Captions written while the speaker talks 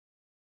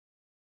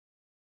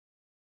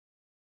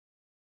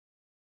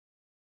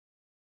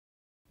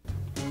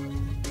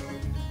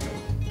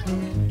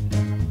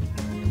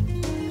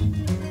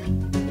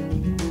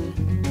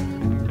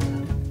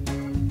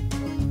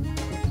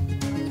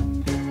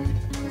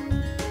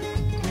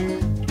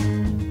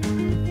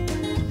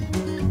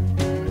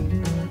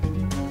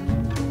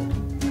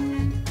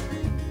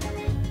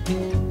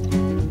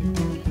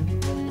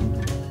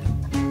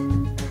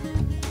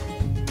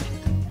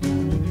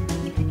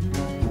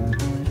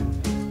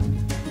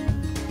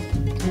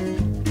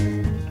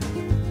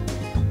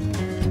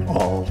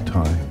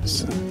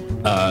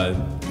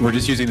We're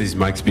just using these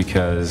mics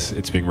because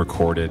it's being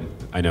recorded.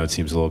 I know it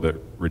seems a little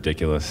bit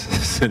ridiculous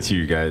since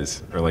you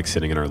guys are like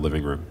sitting in our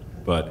living room,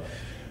 but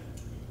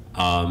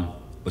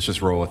let's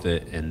just roll with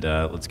it and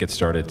let's get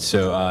started.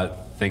 So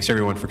thanks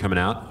everyone for coming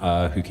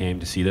out, who came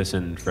to see this,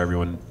 and for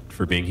everyone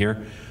for being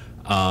here.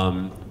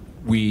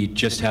 We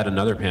just had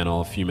another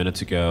panel a few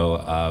minutes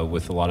ago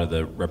with a lot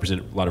of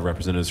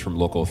representatives from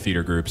local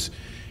theater groups.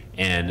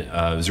 And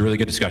it was a really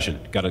good discussion.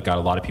 Got a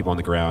lot of people on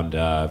the ground,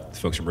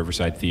 folks from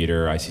Riverside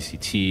Theater,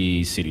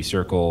 ICCT, City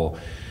Circle,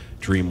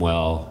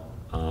 Dreamwell.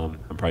 I'm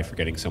probably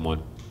forgetting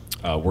someone,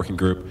 working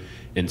group.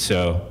 And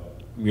so,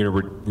 you know,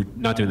 we're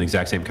not doing the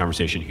exact same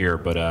conversation here,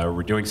 but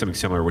we're doing something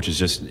similar, which is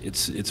just,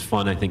 it's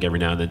fun, I think, every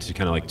now and then to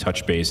kind of like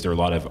touch base. There are a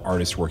lot of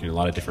artists working in a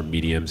lot of different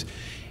mediums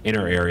in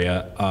our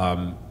area.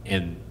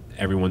 And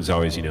everyone's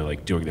always, you know,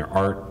 like doing their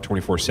art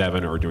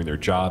 24/7 or doing their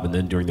job and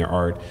then doing their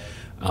art.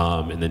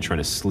 And then trying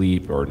to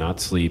sleep or not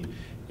sleep.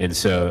 And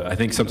so I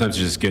think sometimes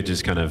it's just good to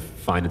just kind of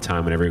find a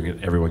time when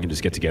everyone can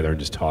just get together and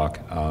just talk.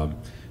 And,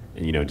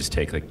 you know, just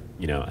take like,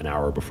 you know, an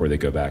hour before they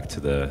go back to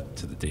the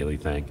daily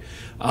thing.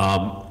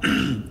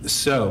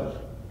 So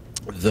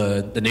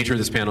the nature of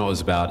this panel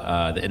is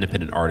about the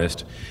independent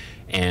artist.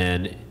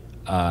 And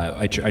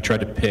I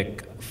tried to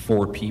pick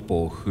 4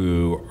 people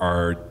who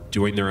are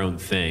doing their own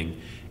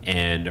thing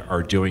and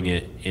are doing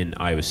it in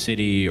Iowa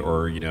City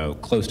or, you know,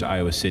 close to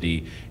Iowa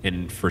City,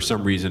 and for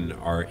some reason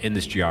are in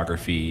this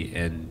geography.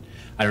 And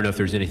I don't know if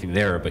there's anything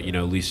there, but, you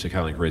know, at least to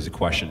kind of like raise the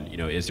question, you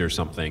know, is there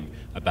something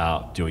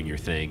about doing your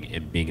thing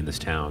and being in this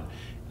town?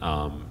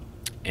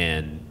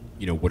 And,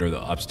 you know, what are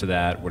the ups to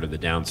that? What are the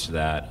downs to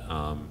that?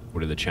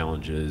 What are the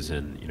challenges,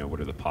 and, you know,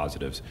 what are the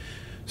positives?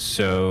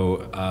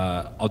 So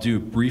I'll do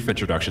brief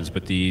introductions,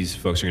 but these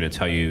folks are going to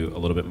tell you a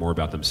little bit more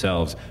about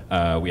themselves.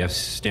 We have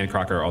Stan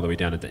Crocker all the way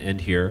down at the end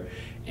here,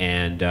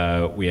 and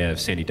we have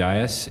Sandy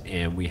Dyas,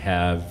 and we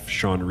have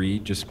Shawn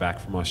Reed just back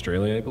from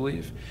Australia, I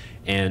believe.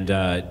 And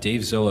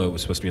Dave Zillow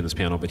was supposed to be on this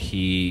panel, but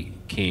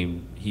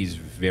he's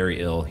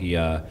very ill. He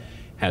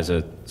has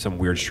some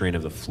weird strain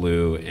of the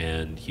flu,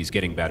 and he's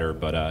getting better,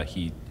 but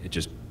it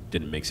just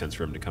didn't make sense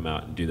for him to come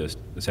out and do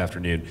this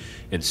afternoon.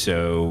 And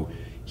so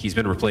he's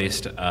been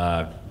replaced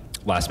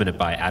last minute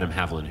by Adam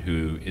Havlin,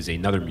 who is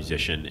another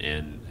musician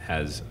and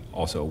has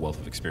also a wealth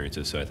of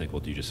experiences, so I think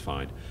we'll do just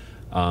fine.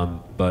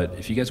 But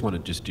if you guys want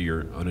to just do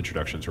your own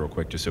introductions real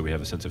quick, just so we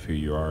have a sense of who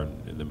you are,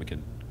 and then we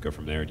can go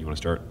from there. Do you want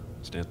to start,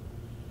 Stan?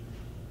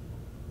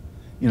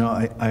 You know,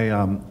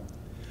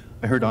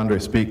 I heard Andre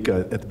speak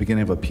at the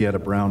beginning of a Pieta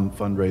Brown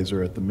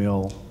fundraiser at the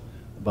Mill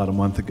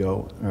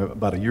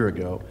about a year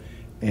ago,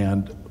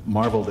 and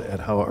marveled at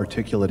how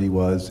articulate he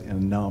was,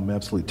 and now I'm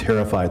absolutely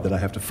terrified that I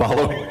have to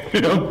follow him,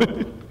 you know,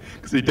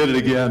 because he did it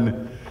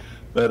again.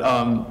 But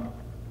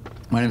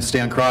my name is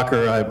Stan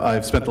Crocker.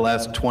 I've spent the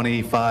last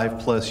 25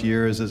 plus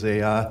years as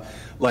a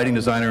lighting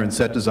designer and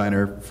set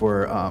designer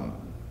for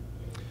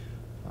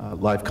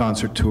live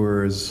concert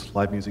tours,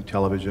 live music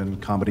television,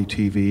 comedy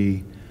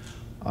TV.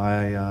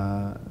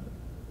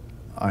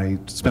 I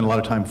spent a lot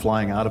of time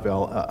flying out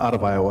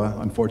of Iowa,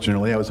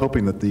 unfortunately. I was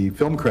hoping that the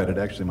film credit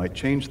actually might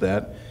change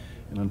that,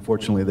 and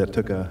unfortunately that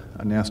took a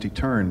nasty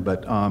turn.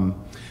 But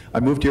I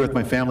moved here with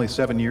my family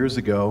 7 years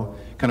ago,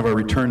 kind of a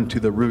return to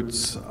the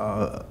roots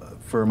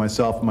for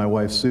myself and my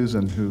wife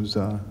Susan, who's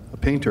a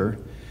painter.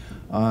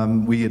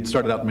 We had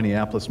started out in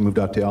Minneapolis and moved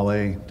out to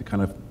LA to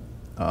kind of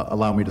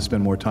allow me to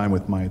spend more time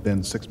with my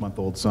then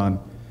 6-month-old son,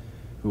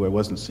 who I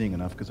wasn't seeing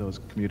enough because I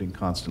was commuting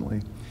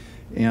constantly.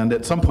 And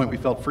at some point we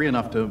felt free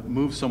enough to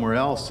move somewhere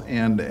else,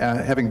 and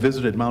having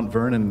visited Mount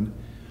Vernon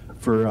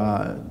for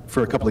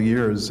a couple of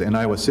years, and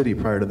Iowa City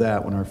prior to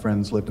that, when our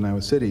friends lived in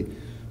Iowa City,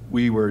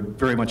 we were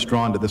very much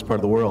drawn to this part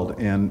of the world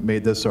and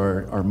made this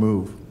our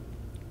move.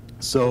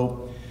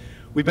 So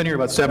we've been here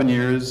about 7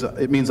 years.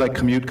 It means I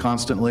commute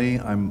constantly.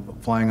 I'm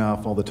flying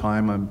off all the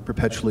time. I'm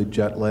perpetually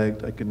jet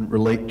lagged. I can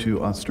relate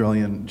to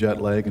Australian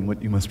jet lag and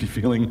what you must be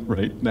feeling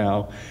right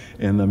now.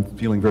 And I'm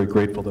feeling very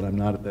grateful that I'm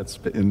not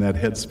in that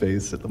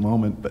headspace at the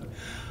moment. But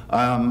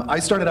I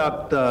started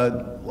out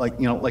like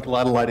a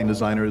lot of lighting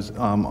designers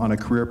on a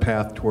career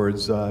path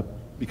towards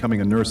becoming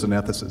a nurse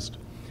anesthetist.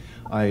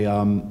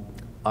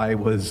 I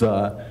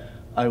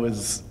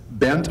was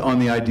bent on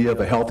the idea of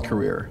a health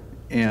career,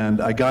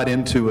 and I got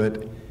into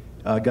it.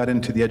 Got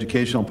into the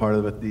educational part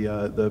of it,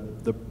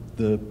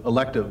 the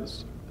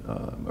electives,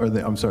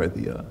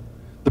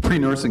 the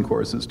pre-nursing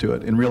courses to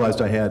it, and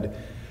realized I had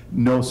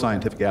no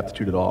scientific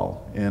aptitude at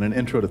all. And an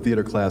intro to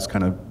theater class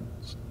kind of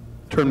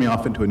turned me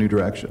off into a new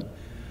direction.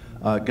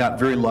 Got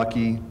very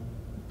lucky,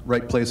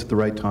 right place at the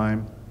right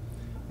time.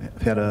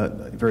 I've had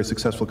a very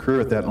successful career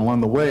at that, and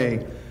along the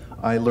way,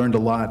 I learned a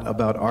lot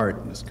about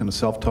art, just kind of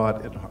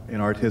self-taught in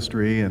art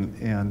history,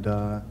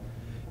 and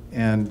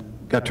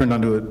got turned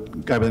on to a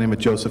guy by the name of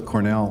Joseph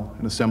Cornell,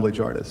 an assemblage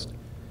artist,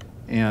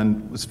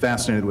 and was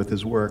fascinated with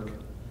his work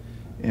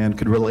and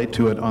could relate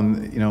to it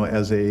on,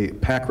 as a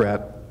pack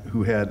rat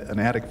who had an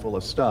attic full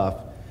of stuff.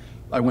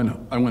 I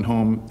went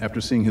home after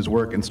seeing his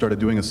work and started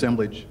doing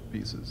assemblage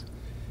pieces.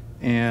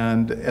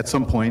 And at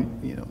some point,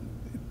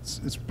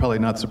 it's probably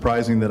not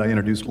surprising that I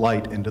introduced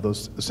light into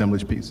those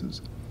assemblage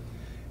pieces.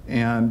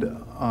 And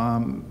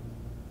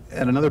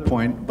at another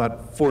point,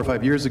 about 4 or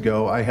 5 years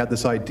ago, I had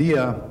this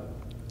idea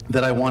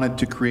that I wanted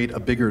to create a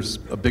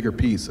bigger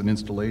piece, an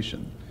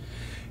installation.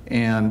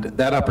 And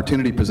that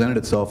opportunity presented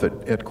itself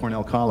at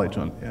Cornell College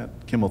at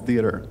Kimmel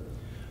Theater.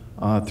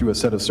 Through a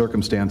set of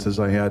circumstances,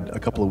 I had a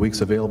couple of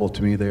weeks available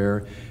to me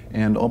there,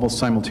 and almost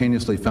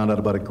simultaneously found out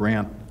about a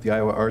grant the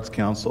Iowa Arts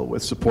Council,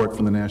 with support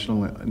from the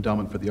National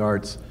Endowment for the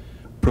Arts,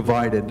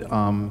 provided,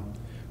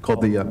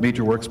 called the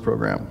Major Works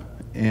Program,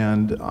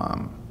 and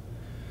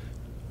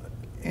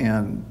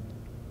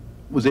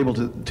was able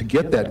to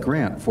get that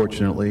grant,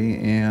 fortunately,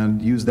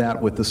 and use that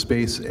with the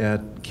space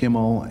at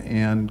Kimmel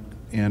and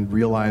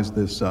realize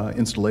this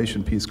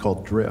installation piece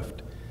called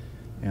Drift.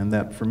 And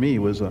that, for me,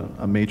 was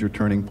a major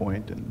turning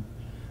point in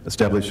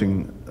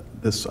establishing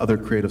this other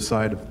creative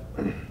side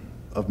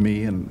of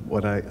me and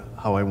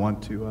how I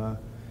want to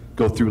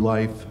go through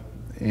life.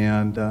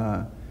 And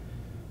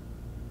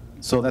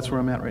so that's where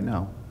I'm at right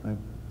now. I've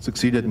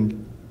succeeded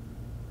in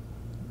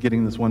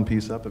getting this one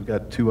piece up. I've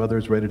got 2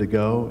 others ready to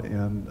go,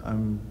 and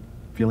I'm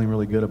feeling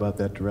really good about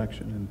that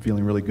direction and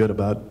feeling really good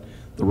about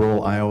the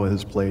role Iowa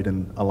has played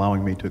in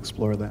allowing me to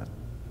explore that.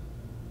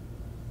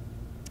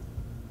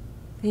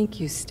 Thank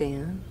you,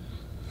 Stan.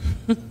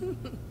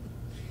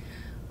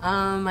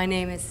 My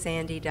name is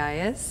Sandy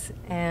Dyas,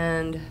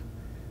 and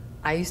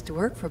I used to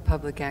work for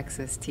Public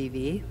Access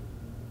TV.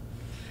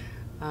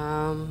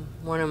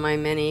 One of my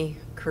many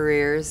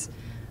careers.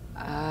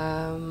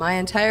 My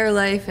entire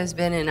life has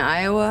been in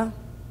Iowa.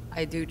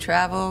 I do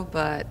travel,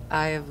 but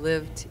I have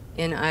lived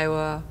in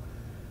Iowa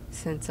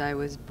since I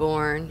was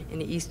born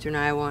in eastern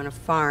Iowa on a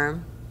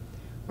farm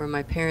where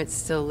my parents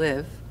still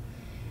live.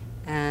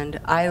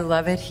 And I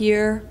love it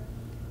here.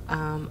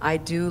 I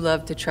do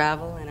love to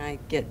travel, and I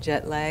get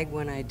jet lag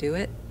when I do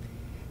it.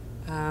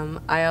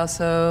 I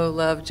also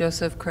love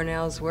Joseph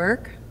Cornell's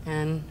work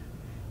and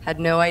had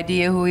no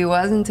idea who he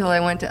was until I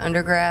went to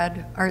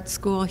undergrad art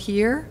school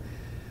here.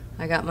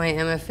 I got my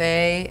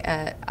MFA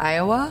at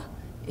Iowa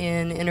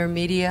in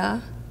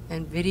intermedia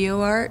and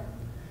video art.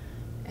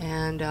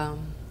 And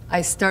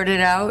I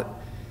started out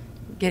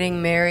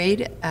getting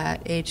married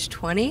at age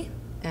 20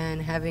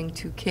 and having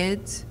 2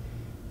 kids,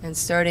 and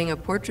starting a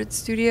portrait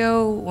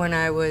studio when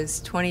I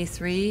was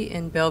 23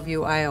 in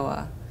Bellevue,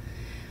 Iowa.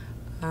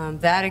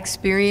 That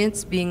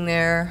experience, being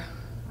there,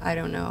 I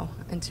don't know,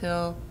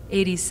 until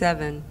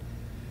 '87,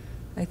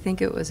 I think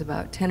it was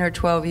about 10 or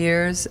 12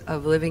 years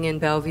of living in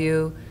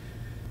Bellevue.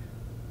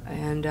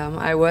 And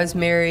I was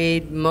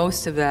married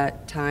most of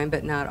that time,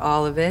 but not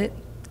all of it.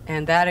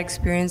 And that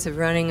experience of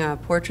running a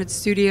portrait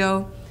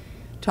studio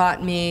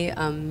taught me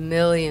a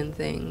million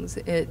things.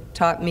 It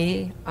taught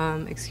me,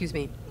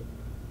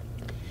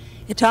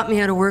 it taught me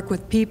how to work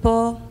with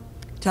people,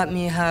 taught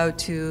me how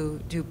to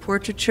do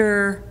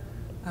portraiture.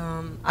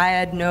 I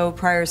had no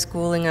prior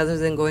schooling other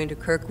than going to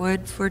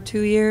Kirkwood for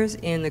 2 years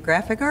in the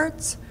graphic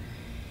arts.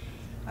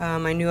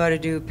 I knew how to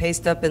do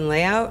paste up and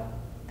layout,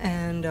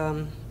 and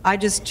I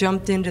just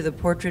jumped into the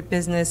portrait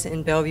business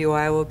in Bellevue,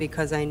 Iowa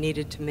because I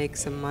needed to make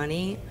some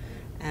money.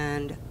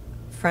 And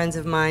friends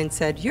of mine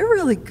said, "You're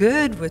really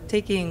good with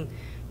taking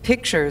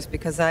pictures,"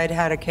 because I'd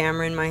had a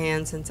camera in my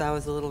hand since I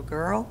was a little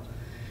girl.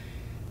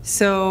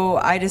 So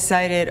I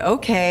decided,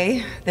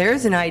 okay,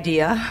 there's an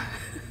idea.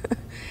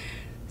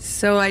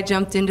 So I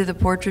jumped into the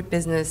portrait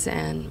business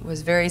and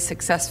was very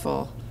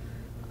successful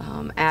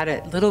at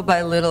it. Little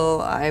by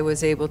little, I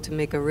was able to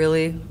make a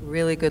really,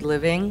 really good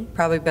living,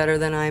 probably better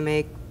than I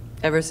make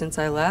ever since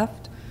I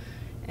left.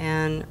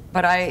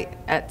 But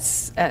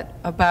at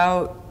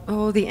about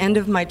the end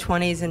of my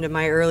 20s into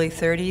my early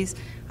 30s,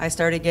 I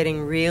started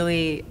getting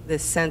really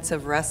this sense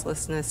of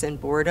restlessness and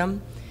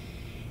boredom,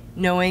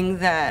 knowing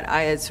that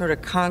I had sort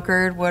of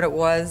conquered what it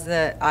was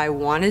that I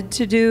wanted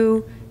to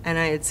do, and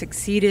I had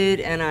succeeded,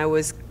 and I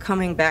was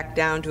coming back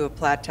down to a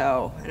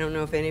plateau. I don't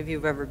know if any of you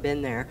have ever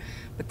been there,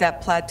 but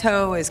that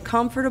plateau is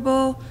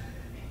comfortable,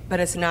 but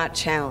it's not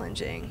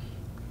challenging.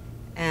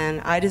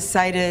 And I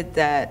decided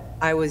that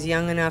I was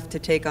young enough to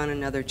take on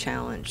another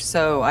challenge.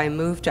 So I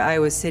moved to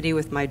Iowa City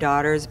with my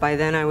daughters. By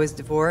then I was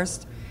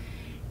divorced.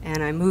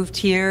 And I moved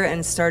here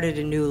and started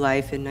a new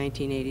life in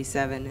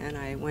 1987. And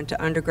I went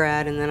to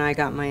undergrad, and then I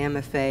got my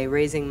MFA,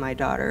 raising my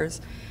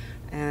daughters.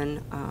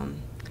 And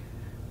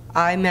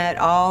I met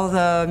all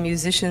the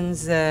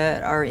musicians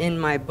that are in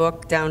my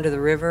book, Down to the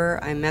River.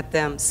 I met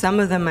them. Some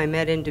of them I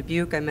met in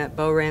Dubuque. I met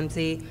Bo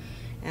Ramsey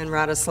and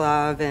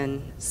Radoslav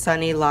and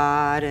Sonny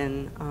Lott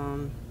and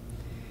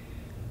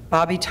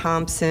Bobby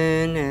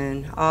Thompson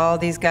and all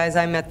these guys.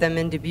 I met them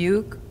in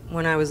Dubuque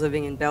when I was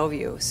living in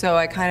Bellevue. So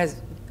I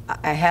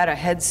had a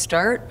head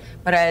start,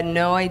 but I had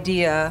no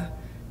idea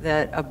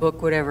that a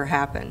book would ever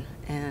happen.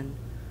 And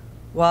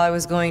while I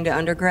was going to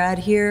undergrad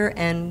here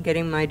and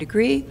getting my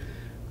degree,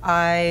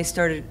 I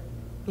started,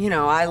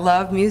 I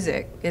love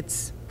music.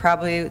 It's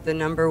probably the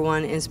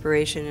 #1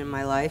 inspiration in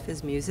my life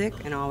is music,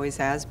 and always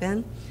has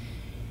been.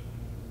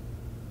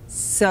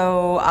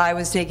 So I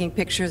was taking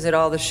pictures at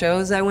all the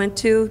shows I went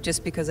to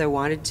just because I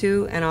wanted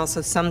to, and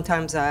also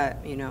sometimes a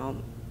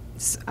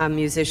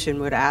musician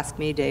would ask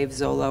me, Dave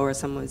Zolo or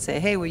someone would say,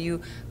 hey, will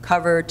you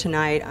cover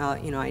tonight?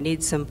 I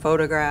need some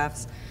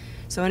photographs.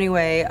 So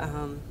anyway,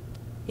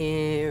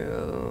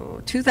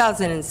 in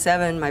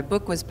 2007, my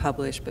book was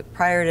published, but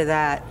prior to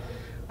that,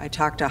 I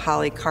talked to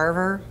Holly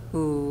Carver,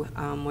 who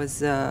was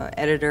the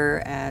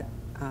editor at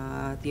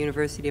the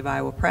University of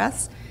Iowa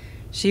Press.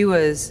 She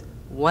was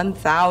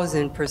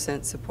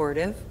 1,000%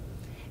 supportive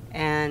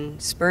and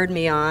spurred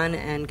me on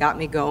and got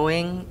me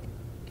going,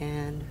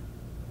 and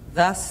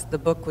thus the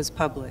book was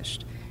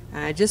published.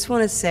 And I just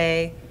want to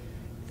say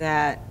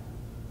that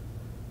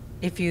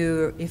if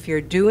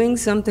you're doing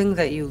something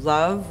that you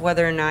love,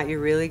 whether or not you're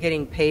really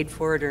getting paid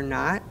for it or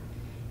not,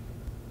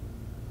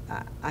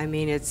 I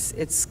mean,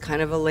 it's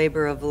kind of a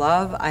labor of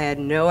love. I had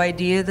no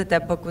idea that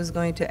that book was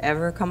going to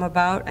ever come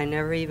about. I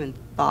never even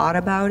thought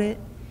about it.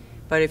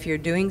 But if you're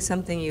doing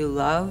something you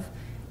love,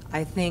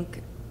 I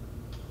think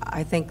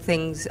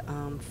things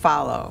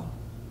follow.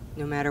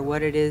 No matter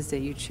what it is that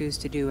you choose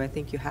to do, I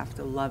think you have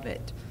to love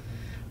it.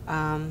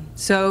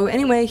 So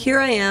anyway, here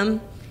I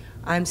am.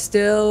 I'm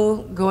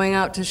still going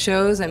out to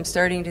shows. I'm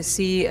starting to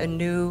see a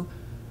new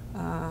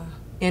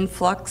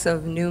influx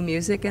of new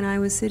music in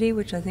Iowa City,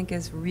 which I think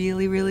is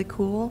really, really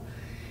cool.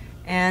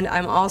 And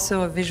I'm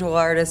also a visual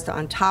artist.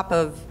 On top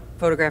of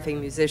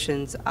photographing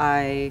musicians,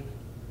 I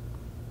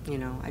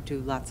do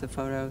lots of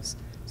photos.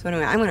 So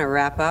anyway, I'm going to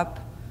wrap up,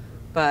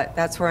 but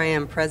that's where I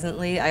am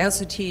presently. I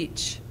also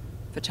teach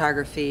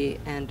photography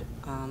and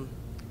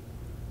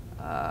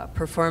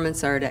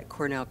performance art at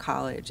Cornell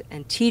College,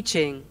 and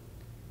teaching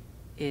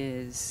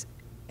is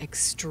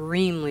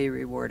extremely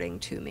rewarding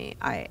to me.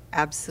 I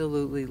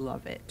absolutely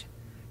love it.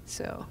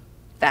 So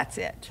that's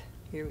it.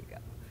 Here we go.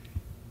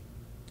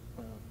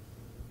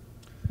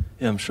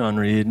 Yeah, I'm Shawn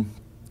Reed.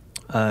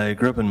 I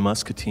grew up in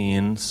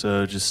Muscatine,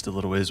 so just a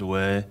little ways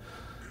away.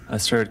 I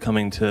started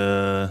coming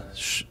to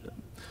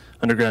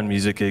underground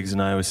music gigs in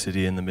Iowa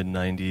City in the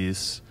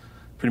mid-90s.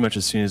 Pretty much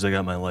as soon as I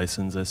got my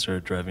license, I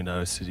started driving to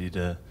Iowa City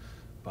to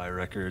buy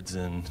records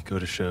and go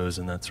to shows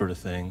and that sort of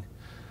thing.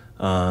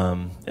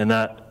 And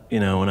that,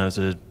 when I was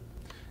a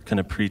kind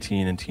of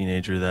preteen and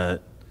teenager,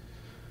 that,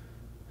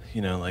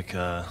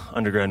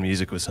 underground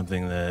music was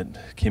something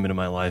that came into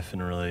my life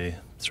and really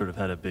sort of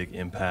had a big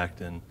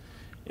impact, and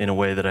in a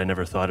way that I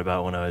never thought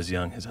about when I was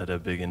young, has had a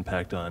big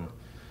impact on,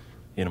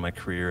 my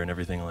career and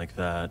everything like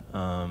that.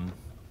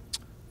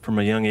 From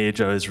a young age,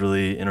 I was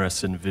really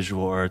interested in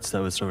visual arts.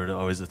 That was sort of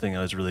always the thing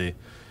I was really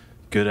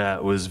good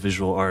at, was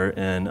visual art.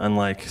 And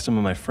unlike some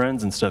of my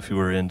friends and stuff who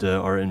were into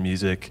art and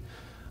music,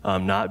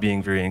 not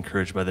being very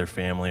encouraged by their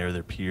family or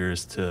their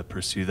peers to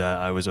pursue that,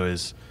 I was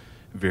always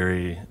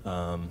very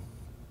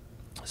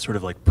sort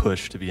of like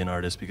pushed to be an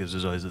artist, because it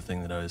was always the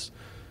thing that I was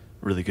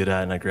really good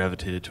at and I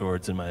gravitated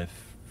towards, and my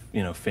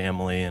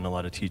family and a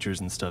lot of teachers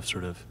and stuff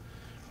sort of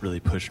really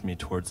pushed me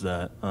towards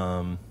that.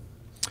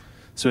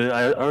 So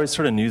I always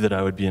sort of knew that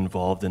I would be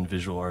involved in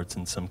visual arts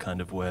in some kind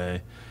of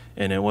way,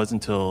 and it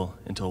wasn't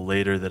until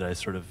later that I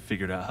sort of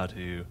figured out how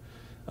to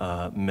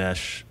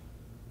mesh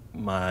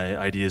my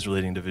ideas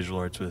relating to visual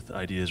arts with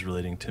ideas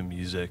relating to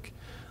music.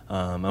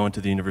 I went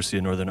to the University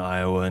of Northern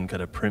Iowa and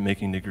got a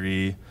printmaking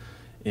degree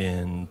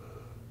in,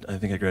 I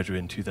think I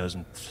graduated in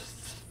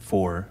 2003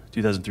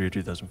 or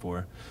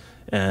 2004.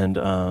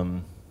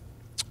 And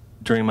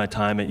during my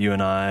time at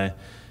UNI,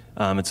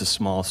 it's a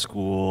small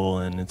school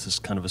and it's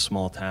just kind of a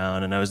small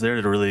town, and I was there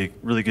at a really,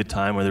 really good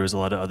time where there was a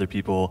lot of other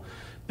people.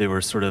 They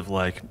were sort of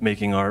like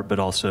making art, but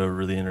also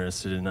really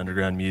interested in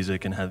underground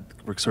music, and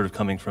were sort of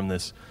coming from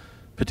this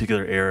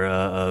particular era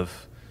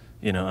of,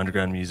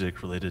 underground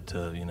music related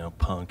to,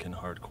 punk and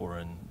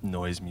hardcore and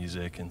noise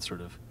music and sort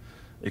of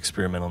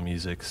experimental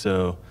music.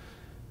 So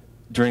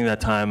during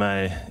that time,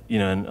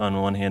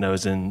 on one hand, I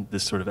was in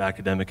this sort of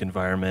academic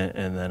environment,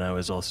 and then I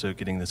was also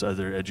getting this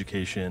other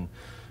education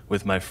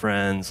with my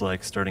friends,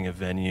 like starting a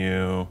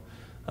venue,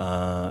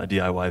 a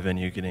DIY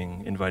venue,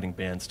 inviting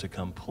bands to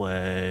come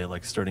play,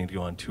 like starting to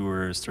go on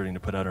tours, starting to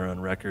put out our own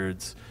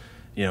records,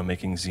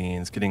 making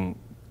zines, getting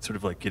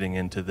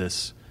into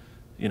this,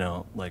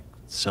 like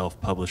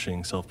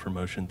self-publishing,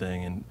 self-promotion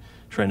thing, and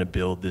trying to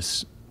build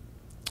this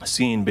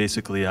scene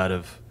basically out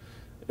of,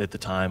 at the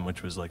time,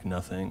 which was like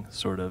nothing,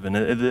 sort of. And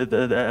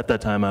at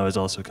that time, I was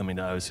also coming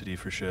to Iowa City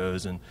for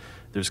shows, and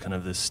there's kind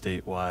of this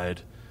statewide,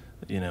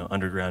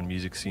 underground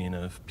music scene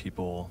of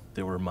people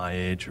that were my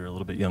age or a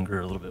little bit younger,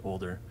 or a little bit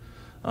older.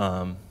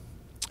 And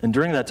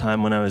during that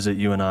time when I was at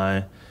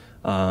UNI,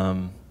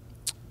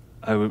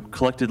 I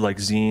collected like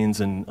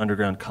zines and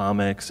underground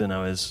comics, and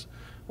I was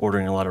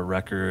ordering a lot of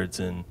records,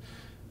 and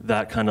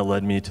that kind of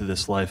led me to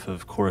this life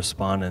of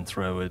correspondence,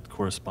 where I would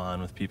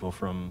correspond with people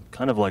from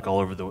kind of like all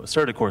over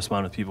started to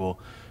correspond with people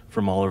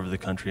from all over the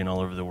country and all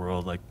over the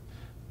world, like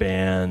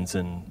bands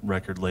and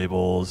record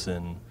labels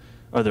and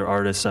other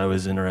artists I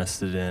was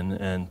interested in.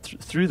 And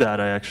through that,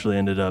 I actually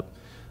ended up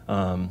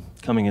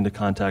coming into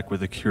contact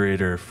with a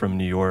curator from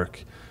New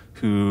York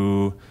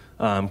who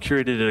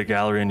curated at a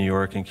gallery in New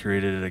York and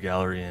curated at a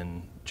gallery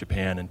in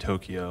Japan and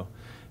Tokyo.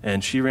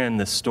 And she ran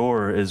this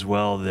store as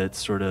well that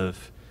sort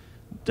of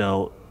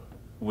dealt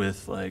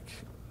with like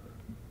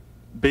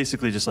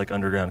basically just like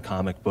underground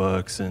comic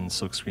books and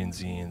silkscreen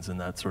zines and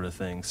that sort of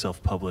thing,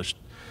 self-published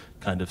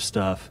kind of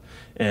stuff.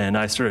 And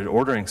I started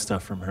ordering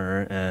stuff from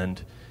her,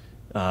 and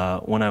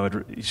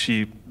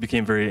she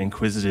became very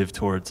inquisitive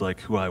towards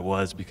like who I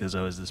was, because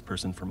I was this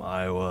person from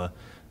Iowa,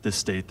 this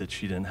state that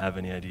she didn't have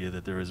any idea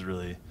that there was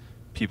really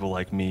people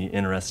like me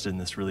interested in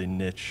this really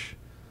niche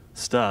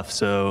stuff.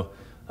 So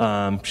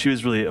she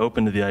was really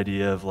open to the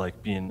idea of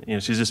like being,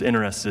 she's just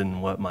interested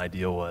in what my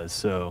deal was.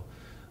 So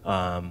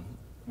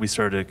we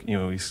started,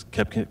 we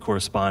kept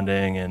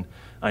corresponding, and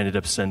I ended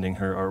up sending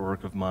her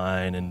artwork of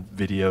mine and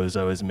videos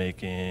I was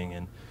making,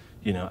 and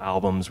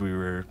albums we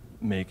were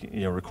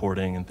making,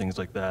 recording and things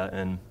like that.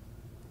 And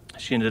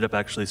she ended up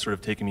actually sort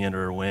of taking me under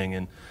her wing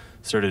and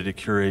started to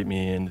curate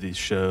me into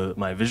these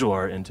my visual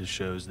art into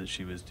shows that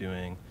she was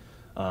doing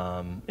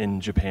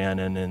in Japan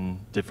and in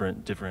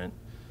different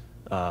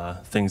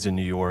things in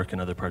New York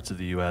and other parts of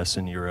the U.S.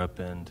 and Europe,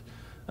 and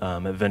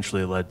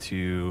eventually led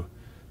to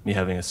me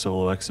having a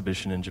solo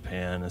exhibition in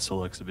Japan, a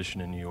solo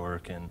exhibition in New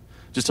York, and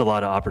just a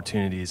lot of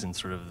opportunities in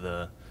sort of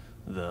the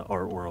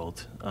art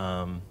world.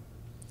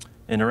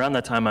 And around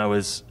that time, I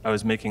was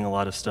making a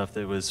lot of stuff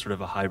that was sort of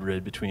a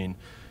hybrid between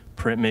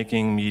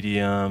printmaking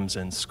mediums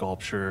and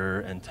sculpture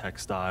and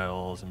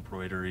textiles,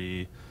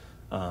 embroidery,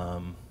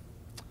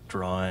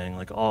 drawing,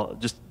 like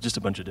just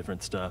a bunch of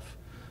different stuff.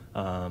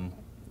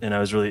 And I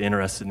was really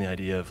interested in the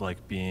idea of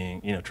like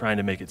being, trying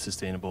to make it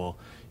sustainable,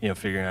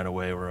 figuring out a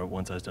way where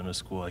once I was done with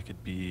school, I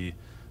could be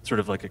sort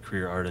of like a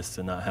career artist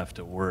and not have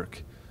to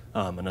work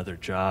another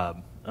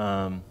job.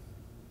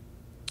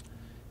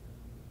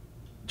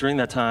 During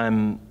that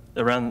time,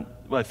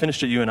 I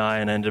finished at UNI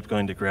and I ended up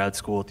going to grad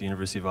school at the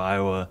University of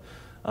Iowa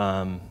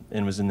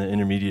and was in the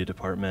intermediate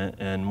department.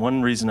 And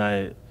one reason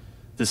I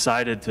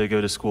decided to go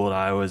to school at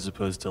Iowa as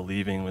opposed to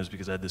leaving was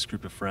because I had this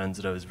group of friends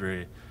that I was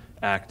very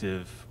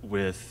active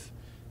with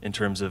in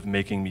terms of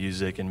making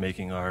music and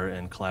making art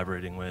and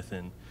collaborating with,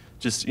 and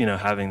just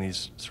having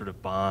these sort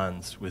of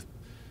bonds with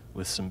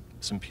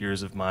some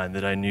peers of mine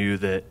that I knew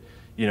that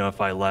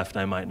if I left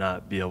I might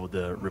not be able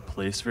to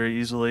replace very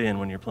easily. And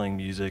when you're playing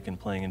music and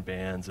playing in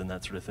bands and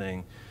that sort of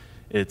thing,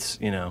 it's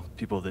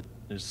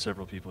there's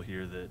several people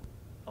here that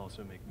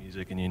also make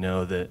music, and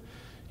that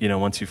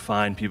once you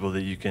find people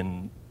that you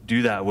can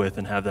do that with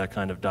and have that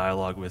kind of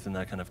dialogue with and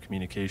that kind of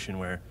communication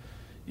where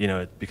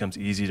it becomes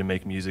easy to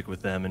make music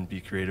with them and be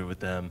creative with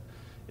them,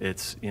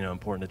 it's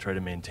important to try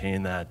to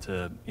maintain that,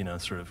 to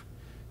sort of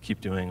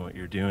keep doing what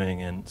you're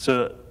doing. And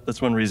so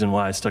that's one reason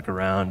why I stuck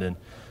around, and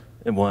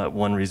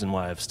one reason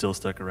why I've still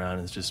stuck around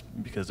is just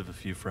because of a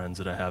few friends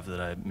that I have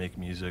that I make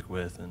music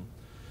with. And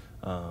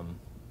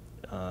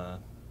I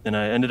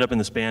ended up in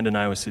this band in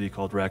Iowa City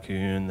called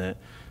Raccoon that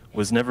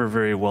was never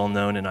very well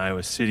known in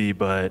Iowa City,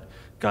 but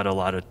got a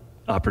lot of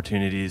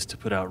opportunities to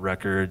put out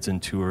records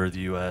and tour the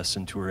U.S.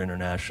 and tour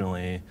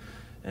internationally,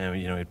 and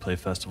we'd play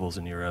festivals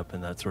in Europe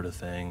and that sort of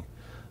thing,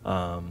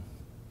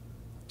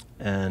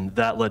 and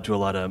that led to a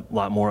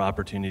lot more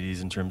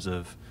opportunities in terms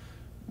of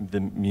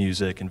the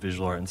music and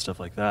visual art and stuff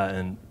like that.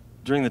 And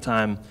during the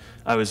time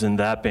I was in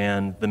that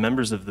band, the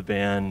members of the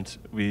band,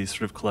 we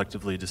sort of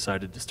collectively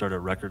decided to start a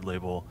record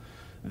label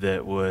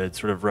that would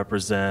sort of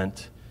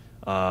represent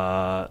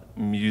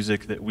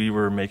music that we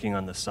were making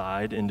on the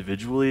side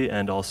individually,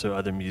 and also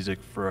other music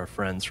for our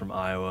friends from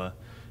Iowa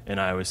and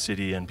Iowa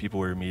City and people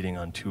we were meeting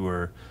on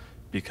tour,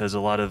 because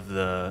there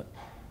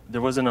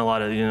wasn't a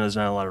lot of, there's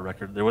not a lot of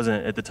record,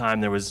 at the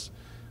time there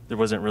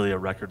wasn't really a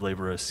record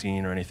label or a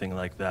scene or anything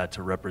like that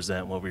to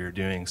represent what we were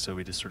doing, so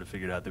we just sort of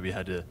figured out that we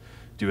had to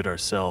do it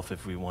ourselves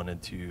if we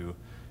wanted to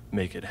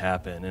make it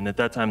happen. And at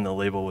that time the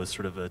label was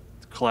sort of a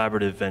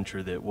collaborative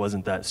venture that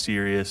wasn't that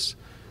serious.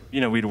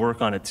 We'd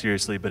work on it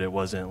seriously, but it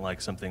wasn't like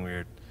something we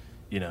were,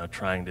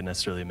 trying to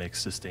necessarily make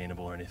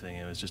sustainable or anything.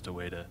 It was just a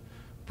way to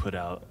put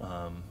out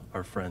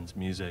our friends'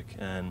 music.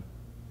 And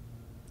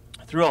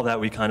through all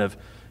that, we kind of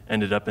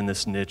ended up in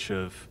this niche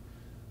of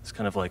this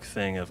kind of like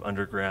thing of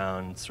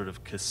underground sort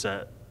of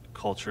cassette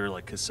culture,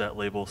 like cassette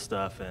label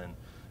stuff and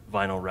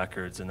vinyl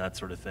records and that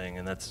sort of thing.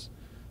 And that's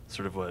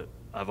sort of what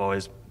I've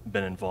always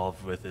been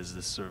involved with, is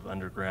this sort of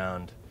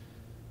underground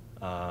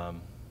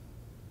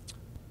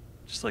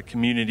just like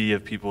community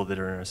of people that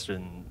are interested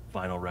in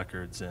vinyl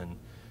records and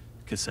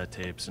cassette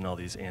tapes and all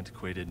these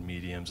antiquated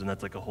mediums. And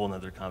that's like a whole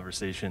nother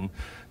conversation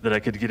that I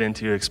could get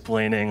into,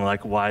 explaining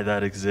like why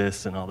that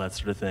exists and all that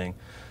sort of thing.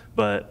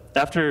 But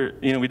after,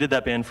 we did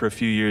that band for a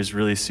few years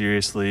really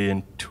seriously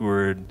and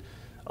toured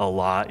a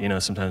lot.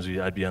 Sometimes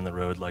I'd be on the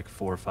road like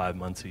 4 or 5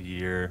 months a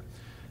year.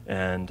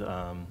 And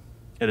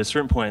at a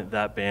certain point,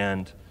 that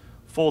band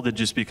folded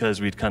just because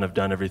we'd kind of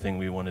done everything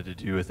we wanted to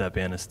do with that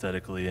band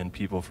aesthetically, and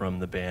people from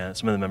the band,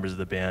 some of the members of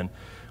the band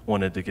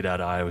wanted to get out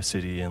of Iowa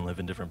City and live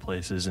in different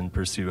places and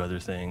pursue other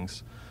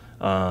things.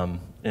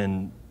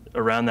 And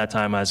around that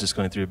time, I was just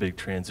going through a big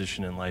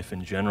transition in life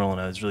in general, and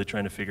I was really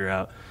trying to figure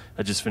out,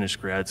 I just finished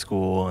grad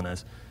school, and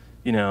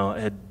I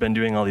had been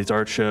doing all these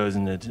art shows,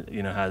 and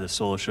had a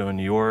solo show in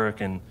New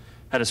York, and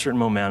had a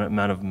certain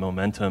amount of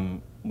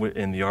momentum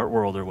in the art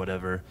world or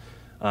whatever.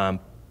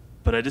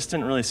 But I just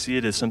didn't really see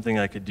it as something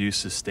I could do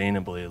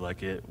sustainably.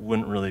 Like, it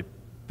wouldn't really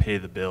pay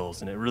the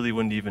bills, and it really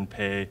wouldn't even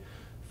pay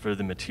for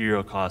the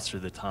material costs or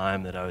the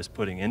time that I was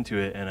putting into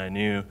it. And I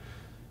knew,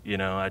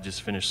 I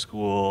just finished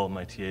school,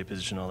 my TA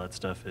position, all that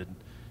stuff had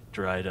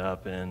dried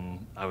up,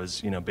 and I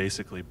was,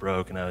 basically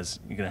broke, and I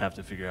was going to have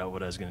to figure out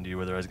what I was going to do,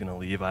 whether I was going to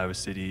leave Iowa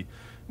City,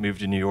 move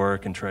to New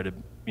York, and try to,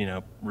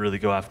 really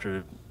go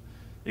after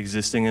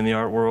existing in the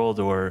art world,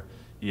 or,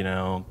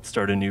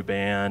 start a new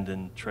band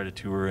and try to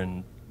tour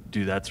and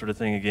do that sort of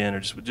thing again,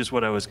 or just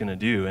what I was going to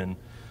do.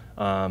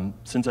 And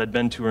since I'd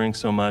been touring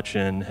so much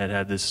and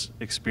had this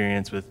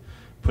experience with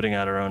putting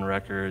out our own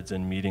records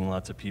and meeting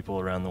lots of people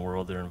around the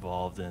world that are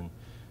involved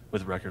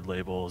with record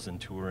labels and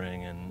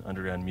touring and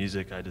underground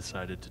music, I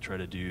decided to try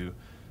to do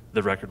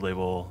the record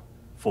label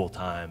full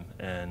time.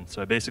 And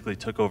so I basically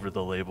took over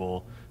the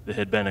label that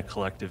had been a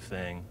collective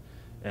thing,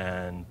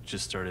 and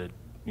just started,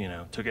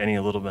 took any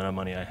little bit of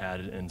money I had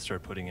and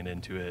started putting it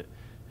into it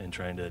and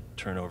trying to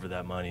turn over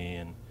that money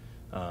and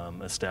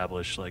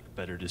establish like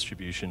better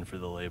distribution for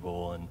the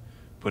label and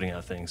putting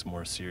out things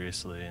more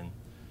seriously. And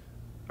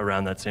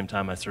around that same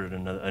time, I started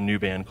a new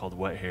band called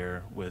Wet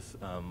Hair with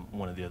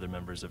one of the other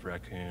members of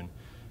Raccoon,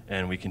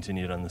 and we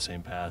continued on the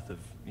same path of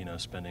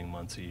spending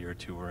months a year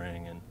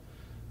touring and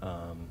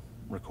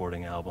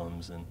recording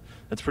albums. And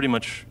that's pretty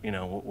much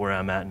where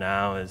I'm at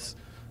now, is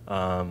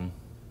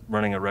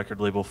running a record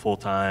label full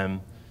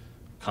time,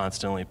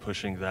 constantly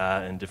pushing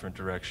that in different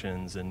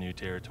directions and new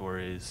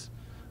territories.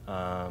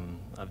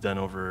 I've done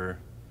over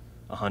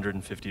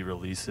 150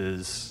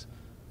 releases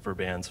for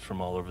bands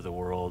from all over the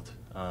world.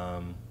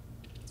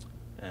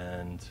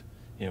 And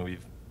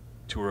we've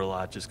toured a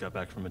lot, just got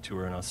back from a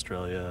tour in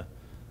Australia,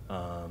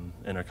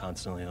 and are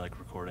constantly like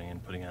recording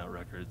and putting out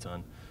records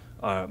on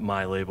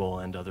my label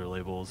and other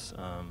labels.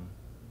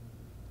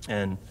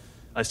 And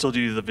I still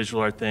do the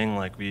visual art thing.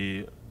 Like,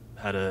 we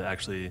had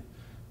actually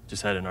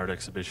just had an art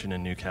exhibition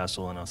in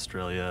Newcastle in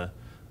Australia.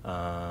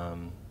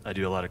 I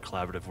do a lot of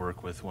collaborative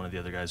work with one of the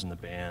other guys in the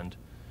band,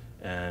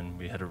 and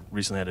we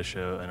recently had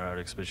an art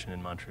exhibition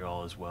in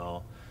Montreal as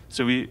well.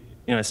 So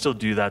I still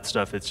do that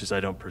stuff. It's just I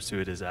don't pursue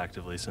it as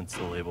actively since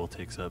the label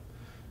takes up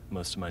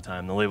most of my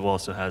time. The label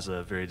also has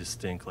a very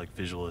distinct like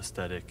visual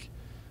aesthetic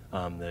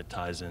that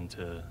ties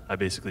into. I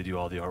basically do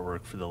all the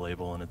artwork for the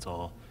label, and it's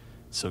all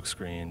silk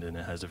screened, and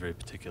it has a very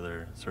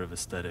particular sort of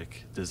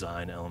aesthetic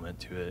design element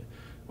to it,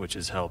 which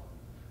has helped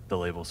the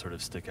label sort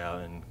of stick out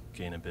and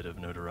gain a bit of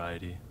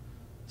notoriety.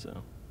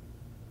 So.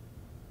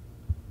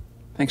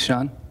 Thanks,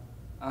 Shawn.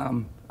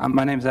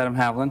 My name's Adam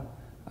Havlin.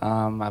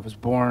 I was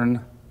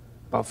born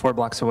about 4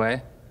 blocks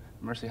away,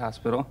 Mercy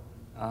Hospital,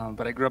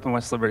 but I grew up in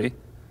West Liberty.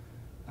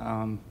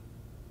 From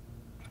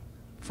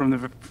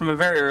a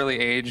very early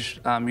age,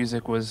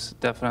 music was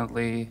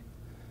definitely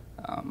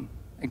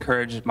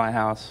encouraged at my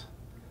house.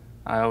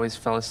 I always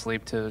fell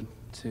asleep to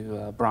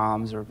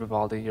Brahms or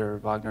Vivaldi or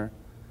Wagner.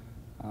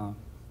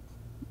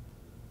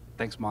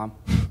 Thanks, Mom.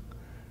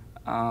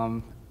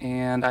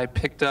 And I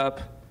picked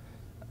up,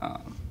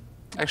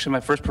 actually my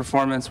first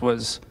performance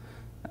was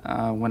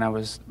when I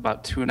was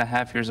about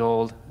 2.5 years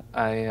old.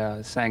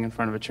 I sang in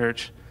front of a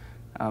church.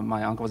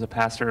 My uncle was a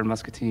pastor in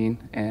Muscatine,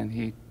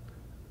 and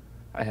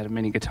I had a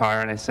mini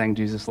guitar, and I sang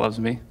 "Jesus Loves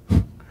Me."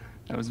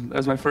 That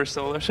was my first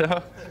solo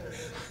show.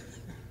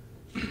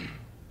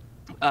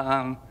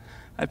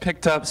 I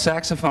picked up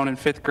saxophone in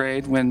 5th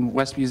grade when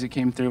West Music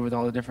came through with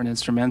all the different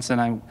instruments,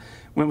 and I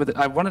went with it.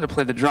 I wanted to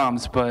play the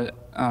drums, but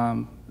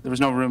there was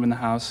no room in the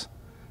house,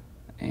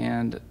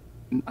 and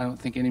I don't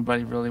think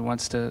anybody really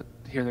wants to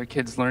hear their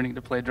kids learning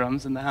to play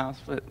drums in the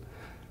house, but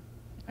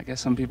I guess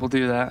some people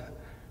do that.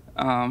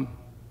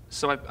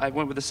 So I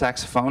went with the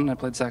saxophone. I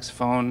played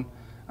saxophone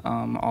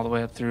all the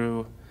way up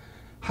through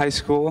high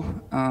school.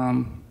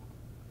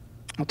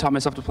 I taught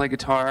myself to play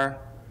guitar.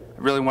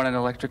 I really wanted an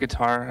electric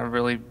guitar, a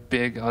really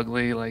big,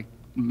 ugly, like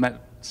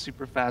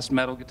super fast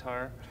metal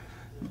guitar.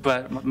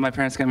 But my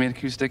parents got me an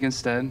acoustic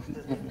instead,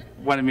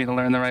 wanted me to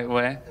learn the right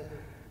way.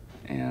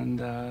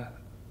 And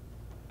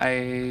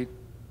I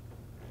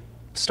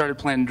started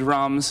playing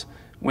drums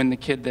when the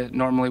kid that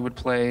normally would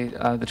play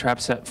the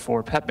trap set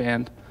for Pep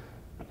Band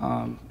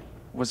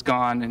was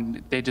gone,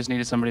 and they just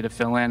needed somebody to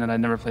fill in, and I'd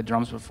never played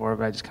drums before,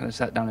 but I just kind of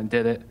sat down and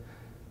did it.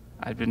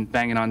 I'd been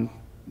banging on,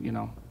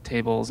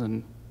 tables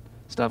and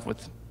stuff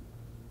with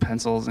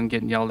pencils and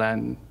getting yelled at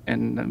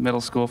in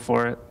middle school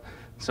for it.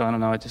 So I don't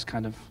know, it just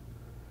kind of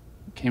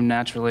came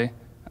naturally.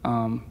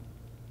 I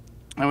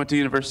went to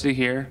university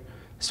here,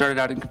 started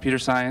out in computer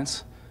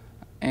science,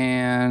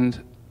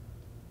 and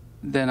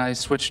then I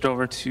switched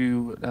over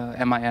to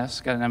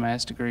MIS, got an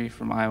MIS degree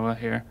from Iowa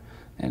here,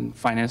 and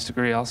finance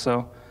degree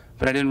also.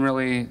 But I didn't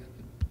really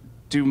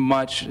do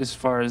much as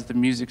far as the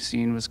music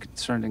scene was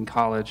concerned in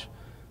college.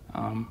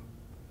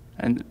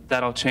 And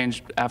that all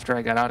changed after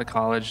I got out of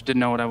college. Didn't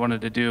know what I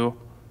wanted to do.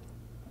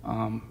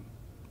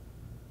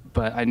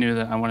 But I knew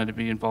that I wanted to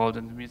be involved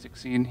in the music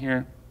scene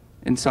here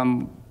in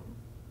some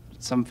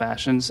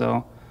fashion.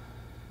 So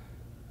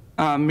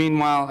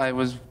meanwhile,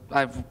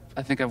 I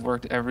think I've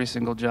worked every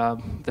single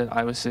job that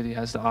Iowa City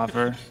has to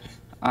offer.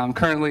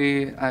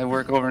 Currently, I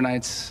work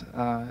overnights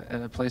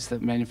at a place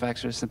that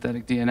manufactures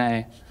synthetic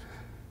DNA.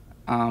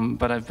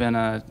 But I've been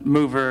a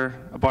mover,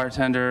 a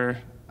bartender,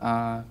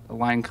 a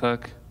line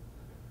cook.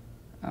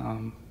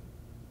 I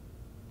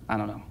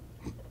don't know.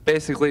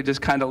 Basically,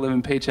 just kind of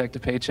living paycheck to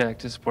paycheck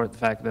to support the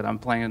fact that I'm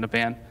playing in a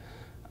band.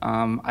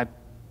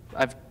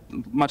 I've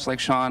much like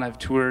Shawn, I've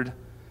toured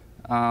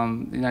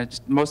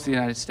most of the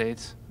United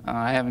States.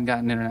 I haven't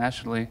gone anywhere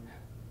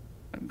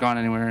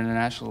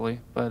internationally,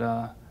 but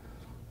I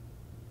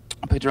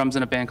played drums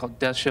in a band called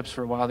Death Ships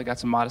for a while. They got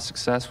some modest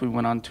success. We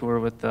went on tour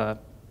with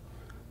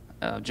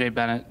Jay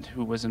Bennett,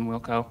 who was in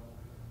Wilco.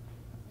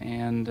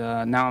 And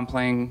now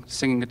I'm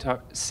singing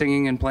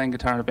and playing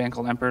guitar in a band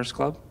called Emperor's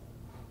Club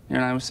here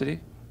in Iowa City.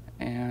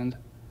 And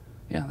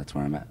yeah, that's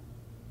where I'm at.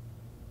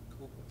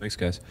 Cool. Thanks,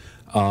 guys.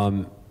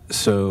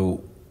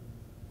 So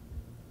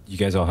you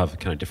guys all have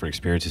kind of different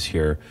experiences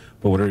here,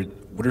 but what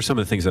are some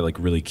of the things that like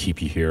really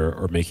keep you here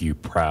or make you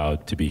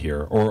proud to be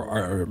here,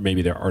 or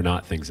maybe there are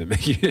not things that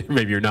make you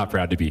maybe you're not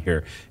proud to be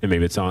here, and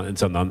maybe it's on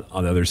the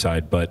other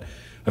side. But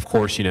of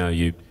course, you know,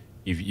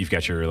 you've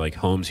got your like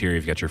homes here,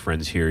 you've got your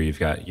friends here, you've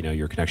got, you know,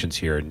 your connections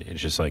here, and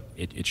it's just like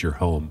it's your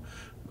home,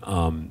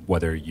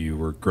 whether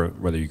you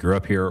grew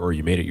up here or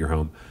you made it your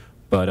home.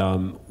 But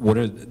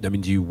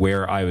do you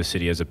wear Iowa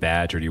City as a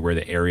badge, or do you wear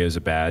the area as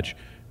a badge,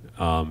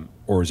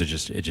 or is it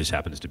just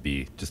happens to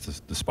be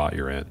just the spot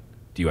you're in?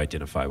 Do you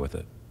identify with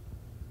it?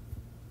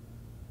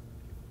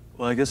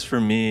 Well, I guess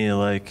for me,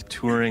 like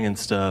touring and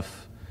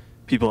stuff,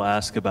 people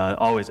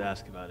always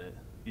ask about it,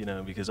 you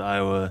know, because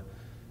Iowa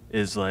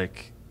is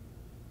like,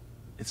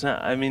 it's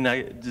not, I mean,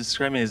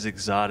 describing it as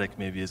exotic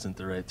maybe isn't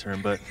the right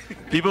term, but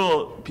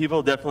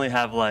people definitely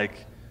have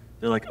like,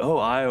 they're like, oh,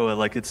 Iowa,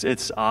 like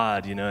it's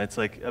odd, you know, it's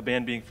like a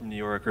band being from New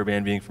York or a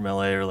band being from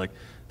LA, or like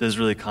those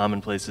really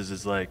common places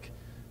is like,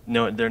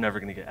 no, they're never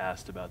gonna get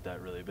asked about that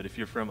really. But if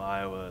you're from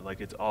Iowa,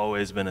 like it's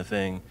always been a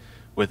thing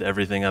with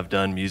everything I've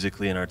done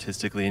musically and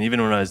artistically. And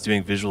even when I was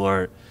doing visual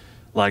art,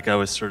 like I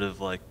was sort of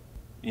like,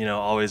 you know,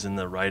 always in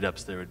the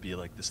write-ups there would be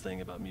like this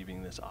thing about me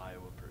being this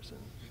Iowa person,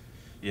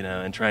 you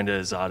know, and trying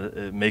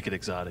to make it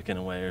exotic in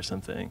a way or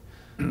something.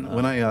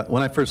 When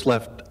I first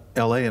left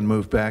LA and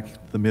moved back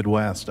to the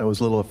Midwest, I was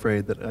a little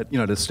afraid that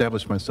I'd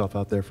established myself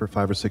out there for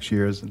 5 or 6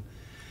 years,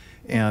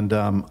 and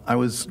I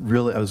was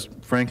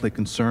frankly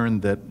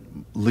concerned that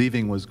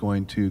leaving was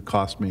going to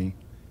cost me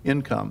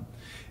income,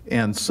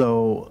 and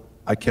so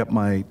I kept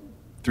my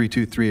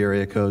 323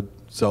 area code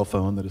cell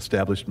phone that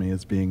established me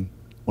as being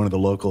one of the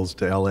locals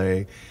to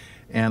LA,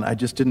 and I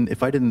just didn't.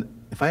 If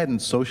I hadn't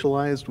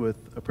socialized with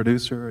a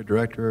producer, a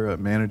director, a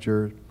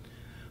manager,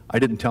 I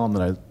didn't tell them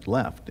that I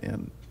left.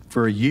 And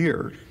for a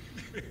year,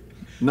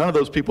 none of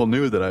those people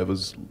knew that I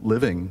was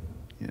living,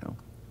 you know,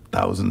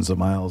 thousands of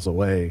miles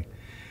away.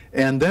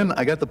 And then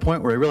I got to the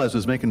point where I realized it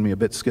was making me a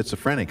bit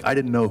schizophrenic. I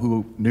didn't know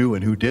who knew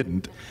and who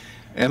didn't.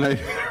 And I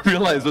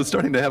realized it was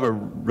starting to have a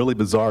really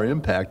bizarre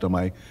impact on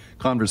my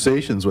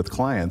conversations with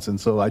clients. And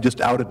so I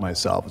just outed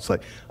myself. It's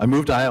like, I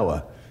moved to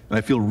Iowa, and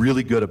I feel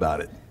really good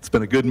about it. It's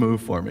been a good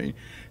move for me.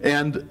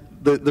 And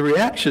the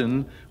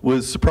reaction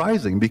was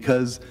surprising,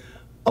 because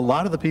a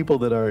lot of the people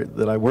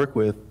that I work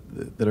with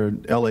that are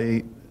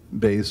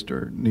LA-based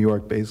or New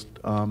York-based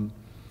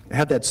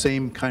had that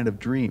same kind of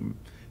dream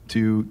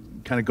to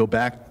kind of go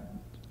back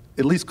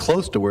at least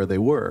close to where they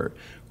were,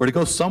 or to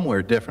go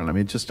somewhere different. I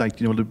mean, just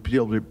like, you know, to be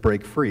able to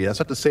break free. That's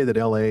not to say that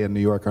LA and New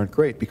York aren't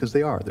great, because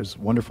they are. There's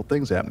wonderful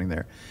things happening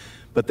there.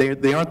 But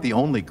they aren't the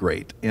only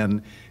great.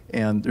 And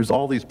there's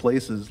all these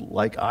places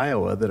like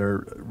Iowa that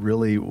are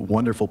really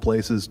wonderful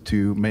places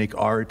to make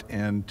art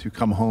and to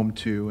come home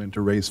to and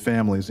to raise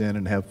families in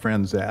and have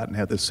friends at and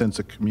have this sense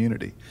of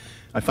community.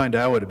 I find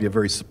Iowa to be a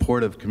very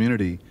supportive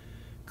community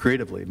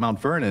creatively,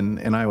 Mount Vernon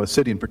and Iowa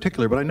City in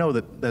particular, but I know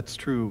that that's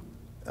true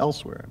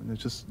elsewhere. I mean,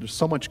 there's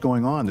so much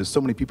going on. There's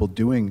so many people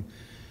doing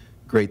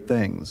great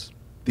things,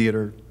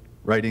 theater,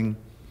 writing,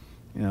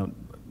 you know,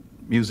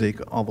 music,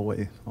 all the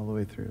way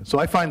through. So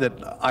I find that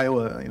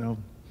Iowa, you know,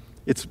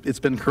 it's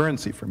been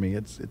currency for me.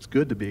 It's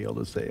good to be able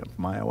to say I'm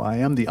from Iowa. I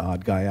am the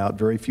odd guy out.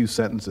 Very few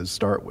sentences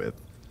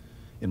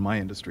in my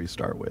industry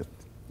start with,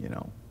 you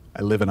know,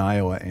 I live in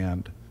Iowa,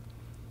 and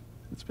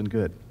it's been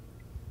good.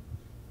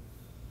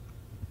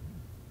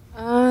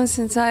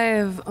 Since I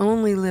have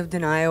only lived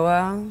in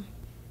Iowa,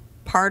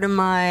 part of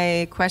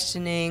my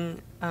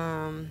questioning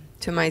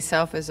to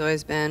myself has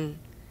always been,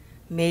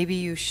 maybe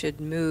you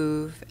should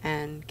move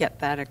and get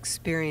that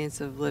experience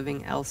of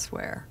living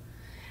elsewhere.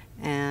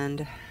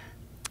 And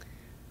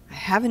I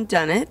haven't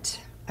done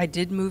it. I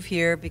did move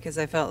here because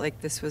I felt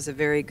like this was a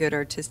very good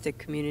artistic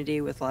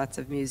community with lots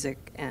of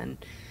music and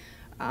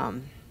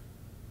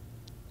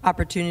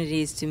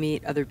opportunities to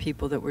meet other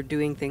people that were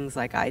doing things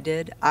like I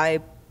did. I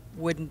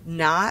would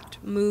not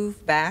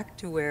move back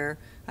to where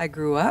I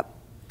grew up.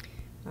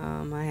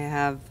 I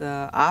have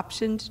the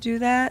option to do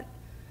that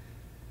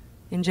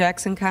in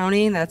Jackson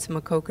County. That's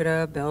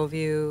Maquoketa,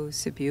 Bellevue,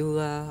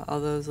 Sebula, all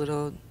those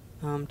little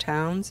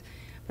towns.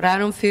 But I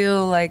don't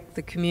feel like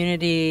the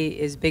community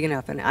is big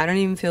enough, and I don't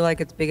even feel like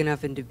it's big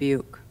enough in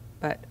Dubuque.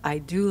 But I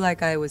do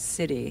like Iowa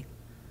City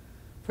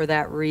for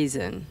that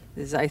reason,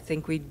 is I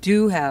think we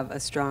do have a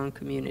strong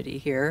community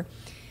here.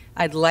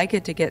 I'd like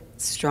it to get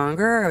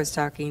stronger. I was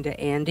talking to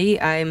Andy.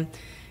 I'm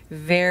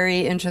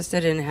very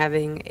interested in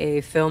having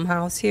a film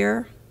house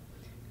here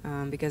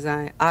because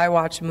I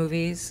watch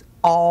movies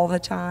all the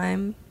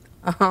time.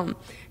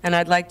 And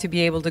I'd like to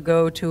be able to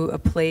go to a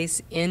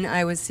place in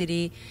Iowa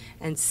City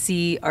and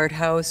see art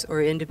house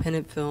or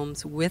independent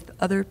films with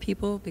other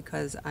people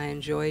because I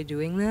enjoy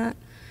doing that.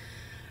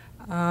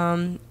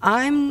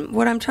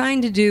 What I'm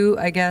trying to do,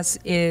 I guess,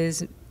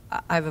 is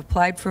I've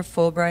applied for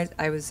Fulbright.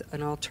 I was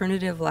an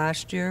alternative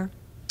last year,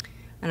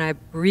 and I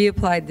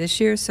reapplied this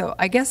year. So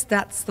I guess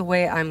that's the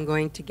way I'm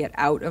going to get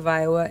out of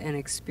Iowa and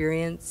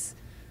experience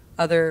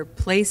other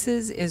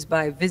places, is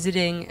by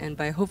visiting and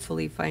by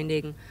hopefully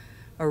finding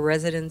a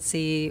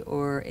residency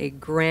or a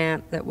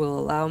grant that will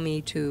allow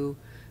me to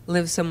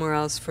live somewhere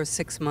else for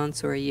 6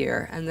 months or a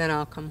year, and then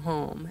I'll come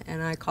home,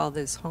 and I call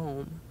this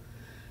home.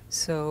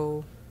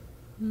 So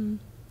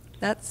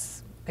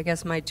that's, I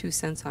guess, my 2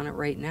 cents on it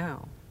right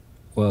now.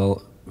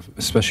 Well,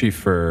 especially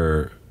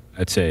for,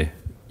 I'd say,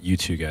 you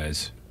two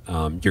guys,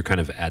 you're kind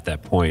of at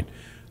that point,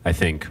 I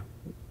think,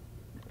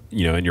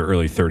 you know, in your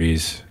early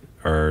 30s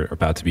or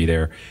about to be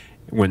there.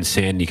 When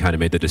Sandy kind of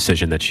made the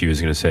decision that she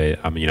was going to say,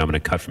 I'm going to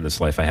cut from this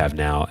life I have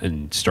now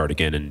and start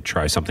again and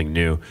try something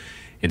new.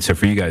 And so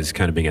for you guys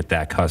kind of being at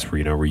that cusp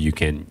where, where you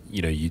can,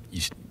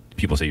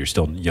 people say you're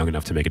still young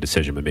enough to make a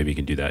decision, but maybe you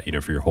can do that,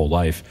 for your whole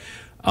life.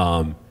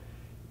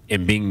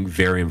 And being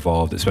very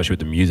involved, especially with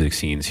the music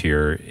scenes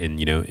here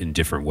in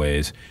different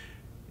ways.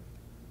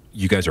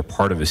 You guys are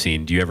part of a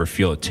scene. Do you ever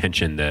feel a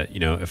tension that,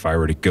 if I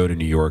were to go to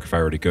New York, if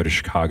I were to go to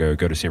Chicago,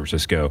 go to San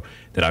Francisco,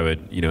 that I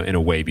would, in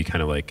a way be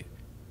kind of like,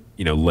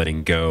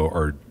 letting go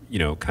or,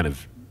 kind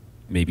of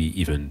maybe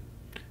even,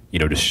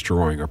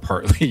 destroying or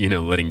partly,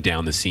 letting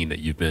down the scene that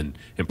you've been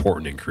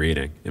important in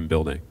creating and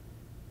building?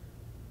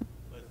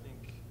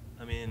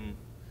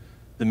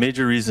 The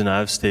major reason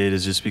I've stayed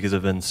is just because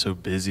I've been so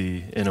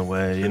busy in a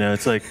way.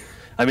 It's like,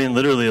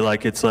 literally,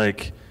 like, it's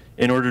like,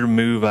 in order to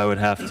move, I would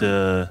have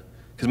to,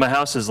 because my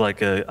house is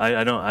like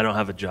I don't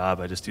have a job.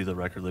 I just do the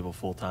record label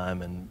full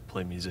time and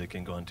play music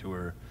and go on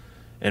tour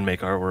and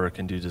make artwork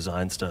and do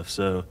design stuff.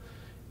 So,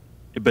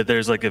 but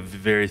there's like a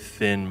very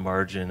thin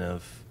margin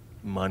of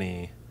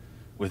money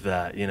with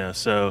that,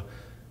 So,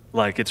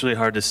 like, it's really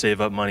hard to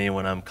save up money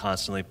when I'm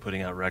constantly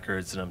putting out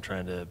records and I'm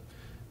trying to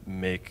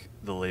make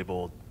the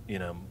label,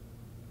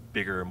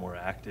 bigger and more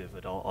active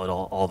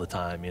all the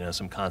time,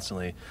 so I'm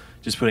constantly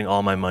just putting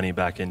all my money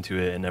back into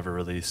it and never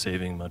really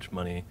saving much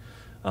money,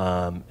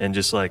 and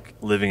just like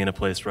living in a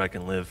place where I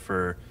can live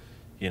for,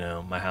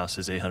 my house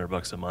is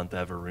 $800 a month. I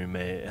have a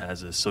roommate. It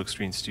has a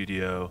silkscreen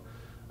studio,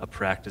 a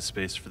practice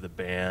space for the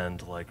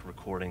band, like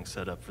recording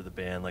setup for the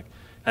band, like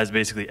has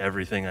basically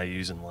everything I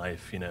use in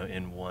life,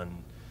 in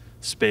one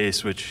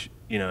space, which,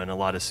 in a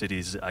lot of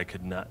cities I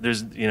could not,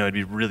 it'd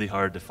be really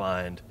hard to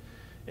find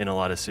in a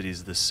lot of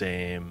cities the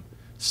same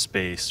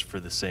space for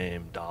the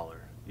same dollar,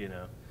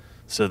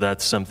 So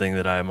that's something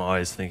that I'm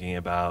always thinking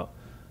about.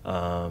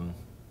 And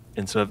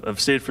so I've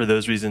stayed for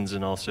those reasons,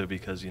 and also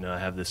because, I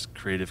have this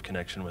creative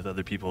connection with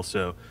other people.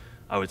 So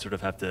I would sort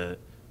of have to,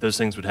 those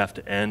things would have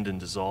to end and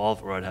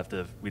dissolve, or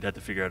we'd have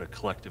to figure out a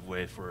collective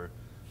way for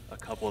a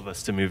couple of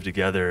us to move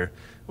together,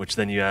 which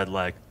then you add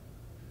like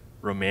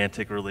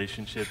romantic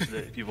relationships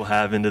that people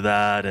have into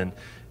that, and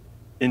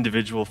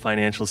individual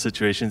financial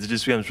situations. It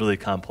just becomes really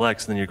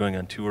complex. And then you're going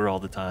on tour all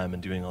the time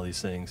and doing all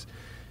these things.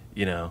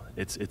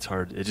 It's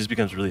hard. It just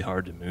becomes really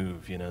hard to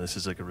move. This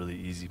is like a really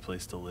easy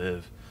place to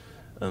live.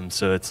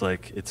 So it's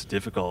like, it's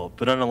difficult.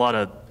 But on a lot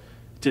of,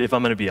 if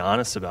I'm going to be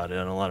honest about it,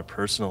 on a lot of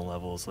personal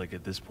levels, like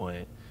at this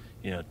point,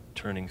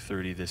 turning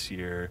 30 this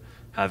year,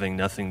 having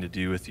nothing to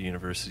do with the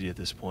university at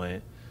this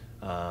point,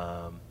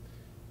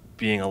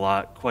 being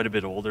quite a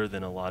bit older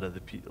than a lot of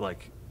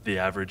the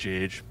average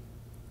age,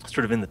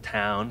 sort of in the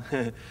town,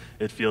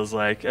 it feels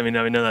like. I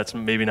know that's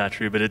maybe not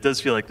true, but it does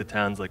feel like the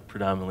town's like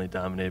predominantly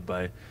dominated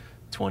by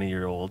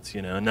 20-year-olds,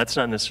 and that's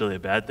not necessarily a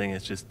bad thing.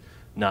 It's just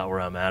not where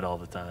I'm at all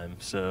the time.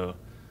 So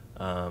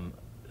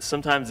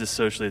sometimes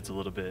socially it's a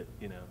little bit,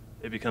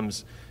 it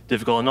becomes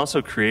difficult, and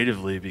also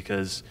creatively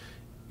because,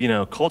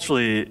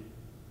 culturally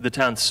the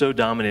town's so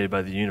dominated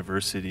by the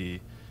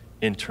university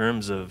in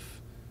terms of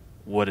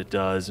what it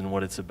does and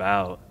what it's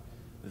about,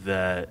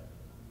 that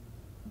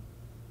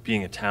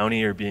being a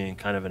townie or being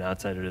kind of an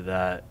outsider to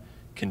that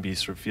can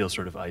feel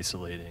sort of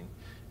isolating.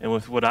 And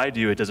with what I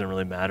do, it doesn't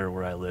really matter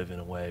where I live in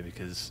a way,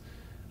 because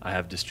I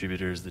have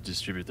distributors that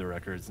distribute the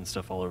records and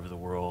stuff all over the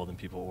world, and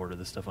people order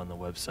the stuff on the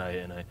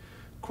website, and I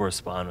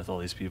correspond with all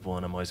these people,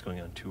 and I'm always going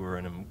on tour,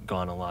 and I'm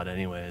gone a lot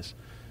anyways.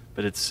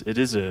 But it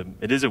is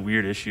a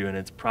weird issue, and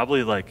it's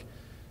probably like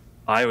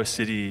Iowa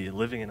City,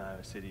 living in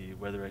Iowa City,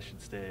 whether I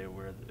should stay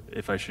or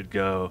if I should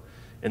go,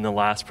 in the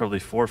last probably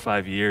 4 or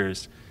 5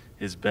 years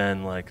has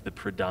been like the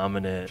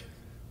predominant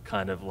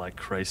kind of like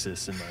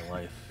crisis in my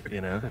life,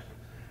 you know,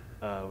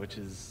 which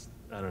is,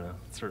 I don't know,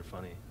 it's sort of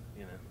funny,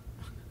 you know.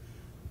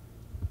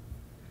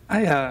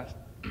 I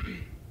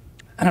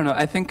don't know,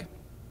 I think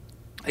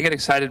I get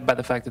excited by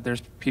the fact that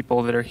there's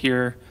people that are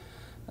here.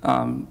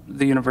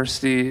 The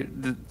university,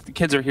 the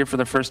kids are here for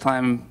the first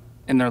time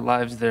in their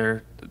lives.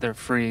 They're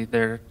free.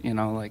 They're, you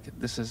know, like,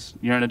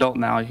 you're an adult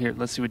now. Here,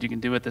 let's see what you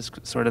can do with this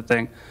sort of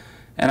thing.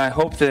 And I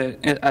hope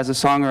that as a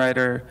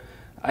songwriter,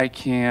 I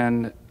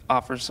can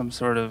offer some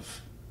sort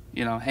of,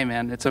 you know, hey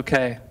man, it's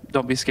okay.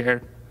 Don't be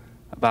scared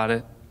about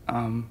it,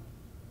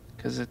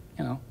 because you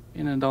know,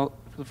 being an adult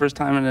for the first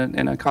time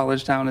in a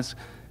college town is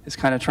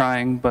kind of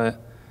trying,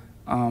 but.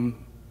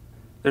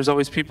 There's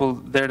always people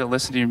there to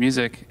listen to your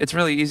music. It's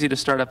really easy to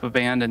start up a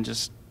band and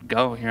just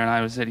go here in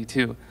Iowa City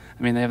too.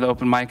 I mean, they have the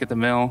open mic at the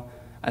Mill.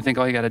 I think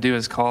all you got to do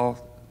is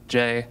call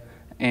Jay,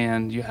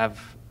 and you have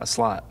a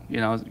slot, you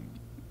know,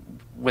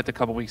 with a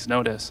couple weeks'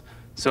 notice.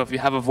 So if you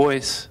have a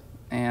voice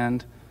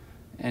and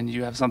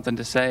you have something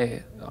to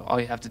say,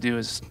 all you have to do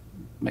is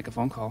make a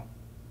phone call.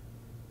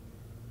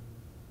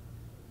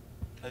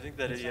 I think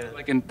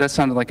that that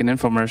sounded like an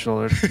infomercial,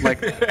 or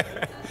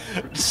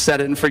like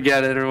set it and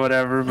forget it or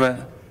whatever,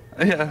 but.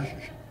 Yeah,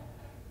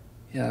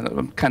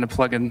 I'm kind of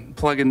plugging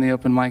the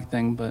open mic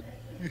thing, but.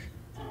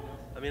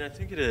 I mean, I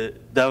think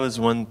that was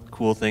one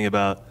cool thing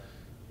about,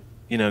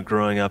 you know,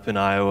 growing up in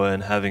Iowa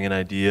and having an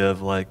idea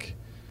of like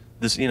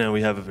this. You know,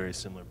 we have a very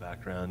similar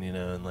background, you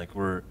know, and like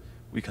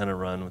we kind of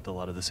run with a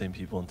lot of the same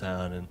people in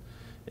town and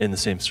in the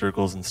same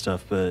circles and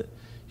stuff. But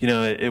you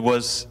know, it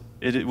was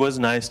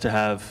nice to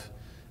have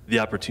the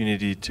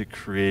opportunity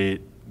to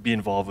be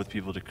involved with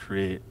people to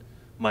create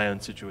my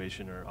own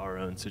situation or our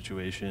own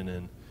situation,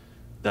 and.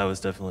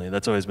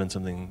 That's always been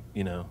something,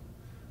 you know,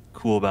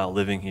 cool about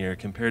living here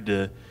compared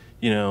to,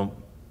 you know,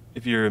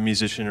 if you're a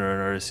musician or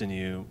an artist and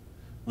you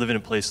live in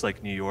a place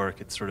like New York,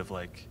 it's sort of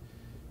like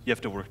you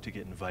have to work to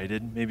get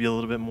invited maybe a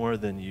little bit more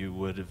than you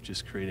would of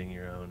just creating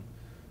your own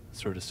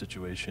sort of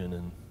situation,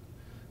 and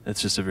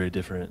it's just a very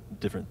different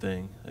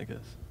thing, I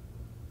guess.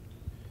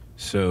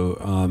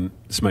 So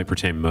this might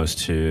pertain most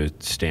to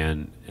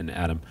Stan and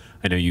Adam.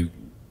 I know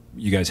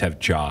you guys have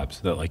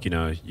jobs that, like, you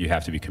know, you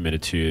have to be committed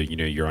to. You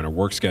know, you're on a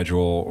work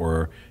schedule,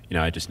 or, you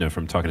know, I just know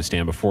from talking to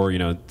Stan before, you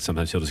know,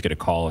 sometimes he'll just get a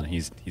call and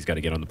he's got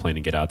to get on the plane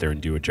and get out there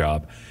and do a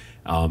job.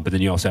 But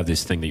then you also have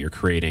this thing that you're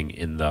creating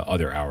in the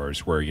other hours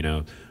where, you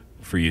know,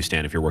 for you,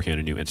 Stan, if you're working on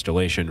a new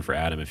installation, for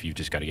Adam, if you've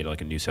just got to get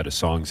like a new set of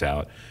songs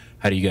out,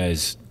 how do you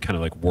guys kind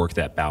of like work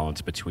that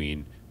balance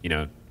between, you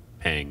know,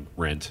 paying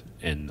rent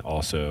and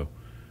also,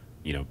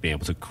 you know, being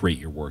able to create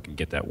your work and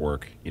get that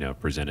work, you know,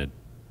 presented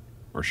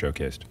or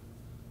showcased?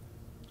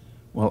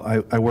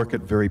 Well, I work it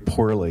very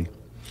poorly.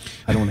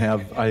 I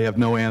have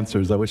no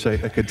answers. I wish I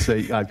could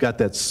say I've got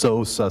that so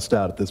sussed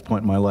out at this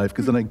point in my life,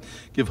 because then I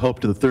give hope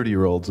to the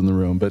 30-year-olds in the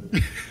room. But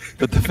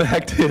the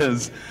fact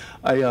is,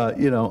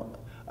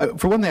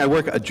 for one thing, I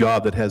work a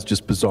job that has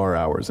just bizarre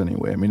hours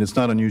anyway. I mean, it's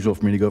not unusual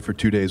for me to go for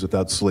 2 days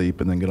without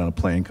sleep and then get on a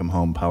plane, come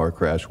home, power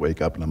crash,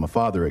 wake up, and I'm a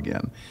father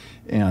again.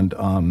 And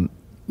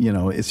you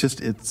know, it's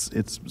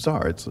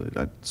bizarre.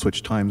 I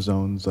switch time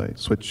zones, I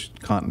switch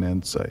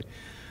continents,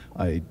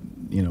 I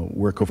you know,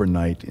 work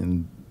overnight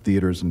in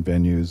theaters and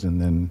venues,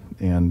 and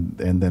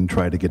then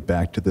try to get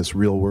back to this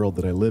real world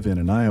that I live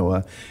in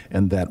Iowa.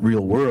 And that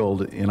real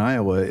world in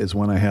Iowa is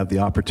when I have the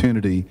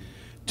opportunity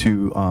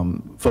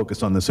to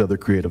focus on this other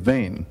creative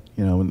vein,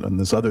 you know, and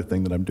this other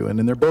thing that I'm doing.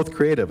 And they're both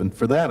creative, and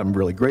for that I'm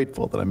really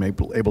grateful that I'm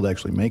able to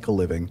actually make a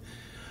living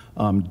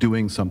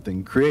doing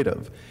something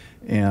creative.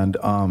 And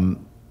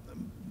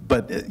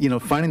but you know,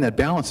 finding that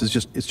balance is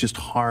just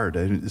hard.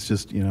 It's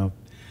just, you know,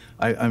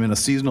 I'm in a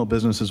seasonal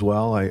business as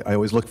well. I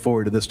always look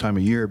forward to this time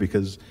of year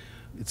because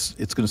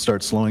it's going to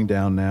start slowing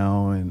down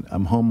now, and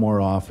I'm home more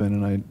often,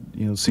 and I,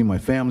 you know, see my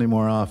family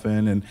more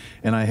often,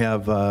 and I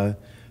have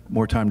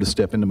more time to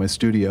step into my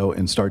studio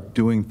and start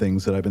doing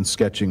things that I've been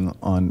sketching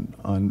on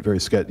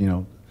you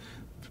know,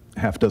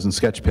 half dozen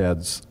sketch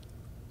pads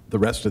the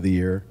rest of the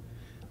year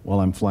while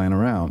I'm flying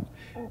around.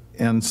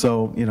 And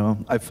so, you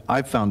know,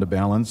 I've found a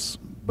balance,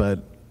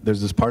 but there's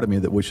this part of me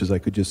that wishes I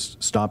could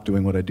just stop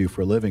doing what I do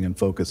for a living and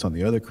focus on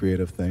the other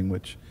creative thing,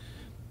 which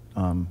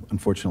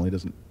unfortunately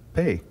doesn't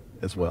pay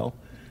as well,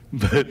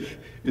 but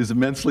is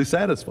immensely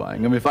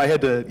satisfying. I mean, if I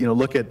had to, you know,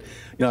 look at,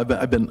 you know,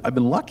 I've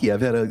been lucky. I've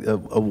had a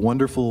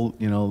wonderful,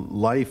 you know,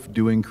 life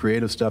doing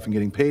creative stuff and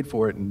getting paid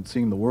for it and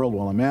seeing the world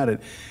while I'm at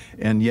it.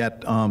 And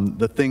yet,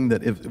 the thing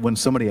that when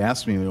somebody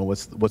asks me, you know,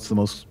 what's the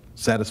most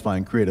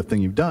satisfying creative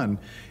thing you've done,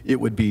 it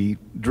would be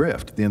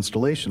Drift, the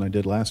installation I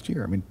did last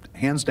year. I mean,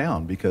 hands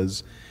down,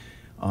 because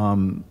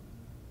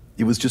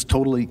it was just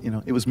totally, you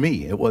know, it was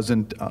me. It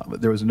wasn't,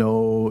 there was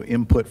no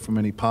input from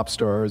any pop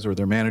stars or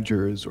their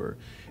managers or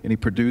any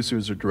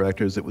producers or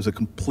directors. It was a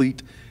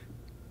complete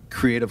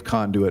creative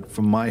conduit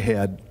from my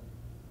head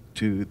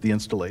to the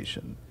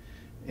installation.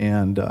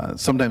 And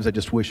sometimes I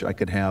just wish I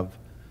could have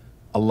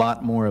a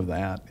lot more of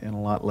that and a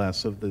lot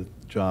less of the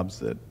jobs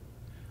that,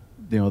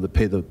 you know, that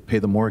pay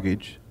the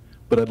mortgage.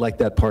 But I'd like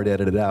that part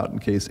edited out in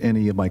case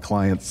any of my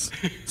clients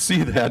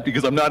see that,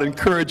 because I'm not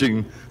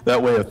encouraging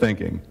that way of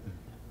thinking.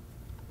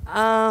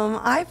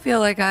 I feel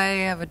like I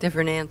have a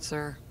different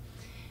answer,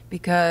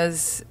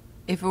 because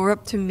if it were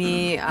up to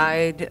me,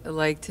 I'd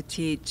like to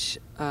teach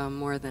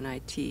more than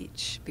I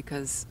teach,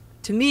 because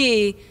to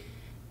me,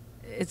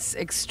 it's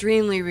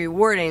extremely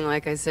rewarding,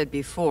 like I said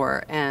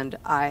before, and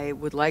I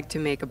would like to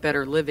make a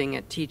better living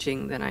at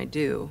teaching than I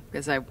do,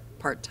 because I'm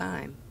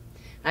part-time.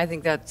 I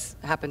think that's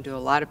happened to a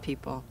lot of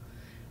people.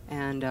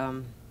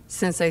 And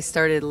since I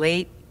started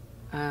late,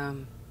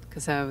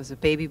 because I was a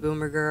baby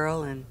boomer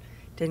girl and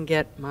didn't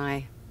get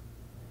my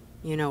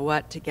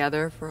you-know-what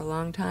together for a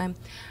long time,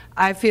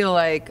 I feel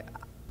like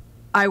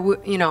I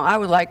would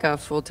like a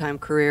full-time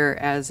career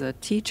as a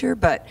teacher,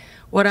 but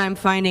what I'm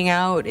finding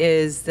out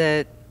is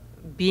that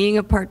being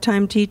a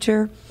part-time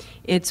teacher,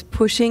 it's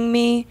pushing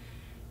me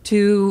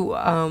to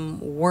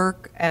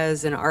work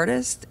as an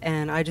artist,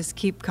 and I just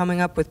keep coming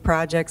up with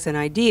projects and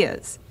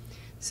ideas.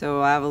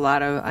 So I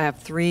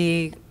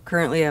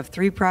currently have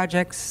three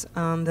projects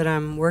that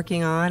I'm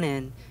working on,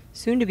 and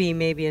soon to be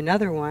maybe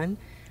another one,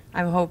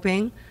 I'm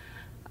hoping.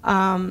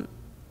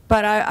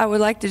 But I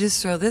would like to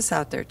just throw this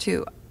out there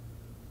too,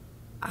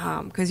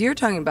 because you're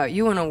talking about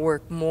you want to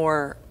work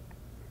more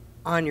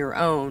on your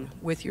own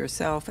with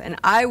yourself, and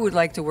I would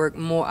like to work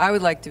more. I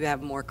would like to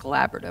have more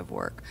collaborative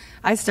work.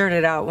 I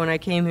started out when I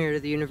came here to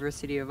the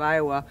University of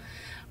Iowa.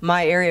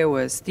 My area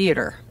was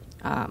theater.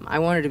 I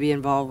wanted to be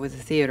involved with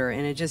the theater,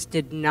 and it just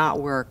did not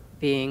work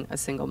being a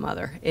single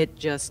mother. It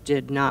just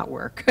did not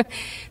work.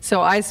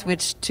 So I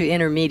switched to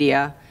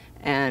intermedia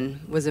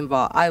and was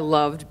involved. I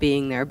loved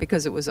being there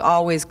because it was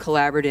always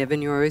collaborative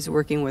and you're always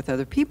working with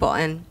other people.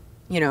 And,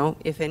 you know,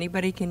 if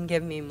anybody can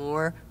give me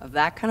more of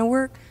that kind of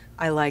work,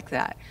 I like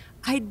that.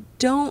 I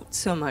don't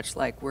so much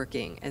like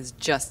working as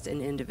just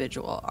an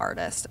individual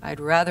artist. I'd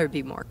rather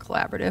be more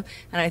collaborative,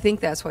 and I think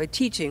that's why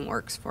teaching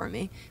works for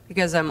me,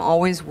 because I'm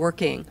always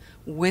working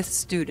with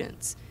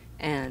students,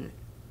 and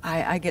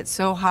I get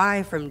so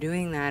high from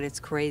doing that, it's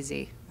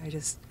crazy.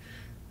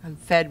 I'm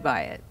fed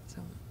by it.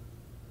 So.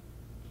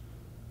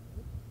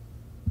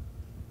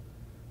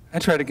 I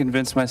try to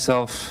convince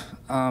myself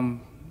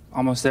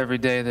almost every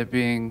day that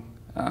being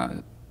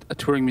a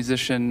touring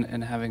musician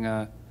and having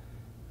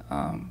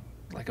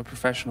like a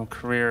professional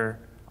career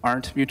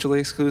aren't mutually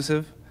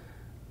exclusive,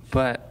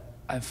 but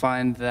I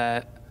find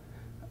that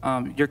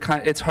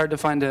it's hard to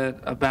find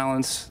a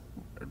balance,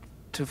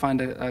 to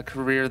find a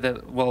career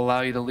that will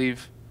allow you to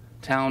leave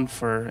town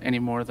for any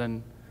more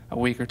than a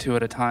week or two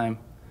at a time.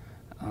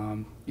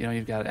 You know,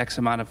 you've got X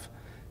amount of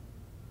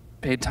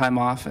paid time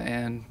off,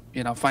 and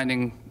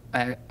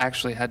I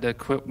actually had to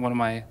quit one of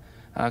my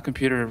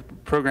computer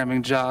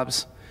programming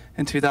jobs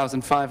in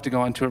 2005 to go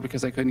on tour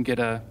because I couldn't get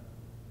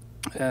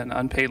an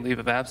unpaid leave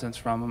of absence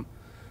from them.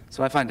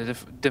 So I find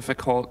it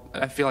difficult.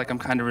 I feel like I'm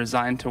kind of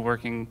resigned to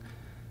working,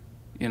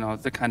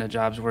 the kind of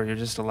jobs where you're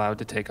just allowed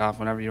to take off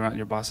whenever you want.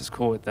 Your boss is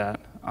cool with that,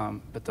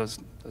 but those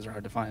are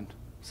hard to find.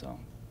 So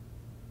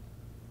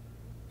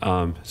I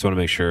want to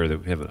make sure that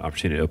we have an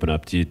opportunity to open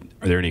up.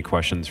 Are there any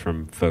questions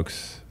from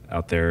folks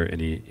out there?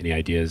 Any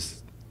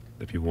ideas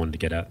that people wanted to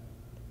get at?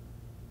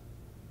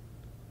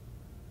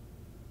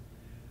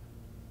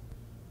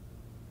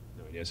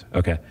 No ideas.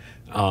 Okay.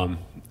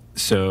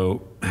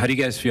 So how do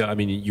you guys feel? I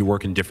mean, you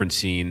work in different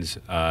scenes,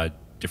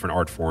 different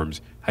art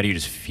forms. How do you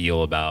just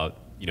feel about,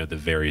 the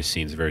various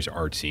scenes, the various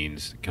art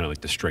scenes, kind of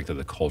like the strength of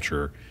the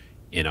culture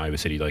in Iowa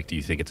City? Like, do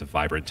you think it's a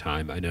vibrant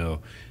time? I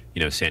know,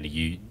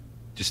 Sandy,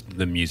 just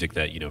the music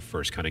that,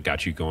 first kind of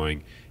got you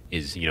going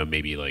is,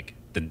 maybe like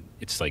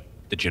it's like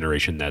the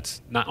generation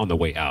that's not on the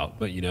way out,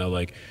 but,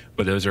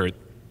 but those are,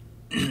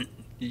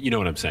 you know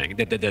what I'm saying?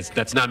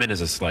 That's not meant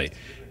as a slight.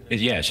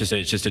 Yeah, it's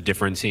just a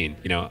different scene.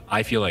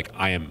 I feel like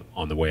I am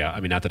on the way out. I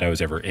mean, not that I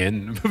was ever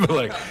in,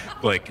 but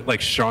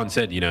like Shawn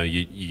said,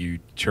 you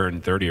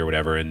turn 30 or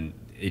whatever, and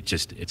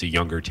it's a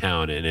younger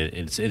town, and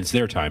it's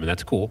their time, and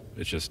that's cool.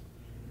 It's just,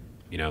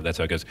 that's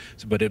how it goes.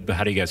 So, but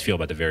how do you guys feel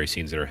about the various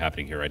scenes that are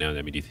happening here right now?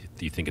 I mean, do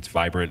you think it's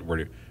vibrant? Where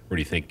do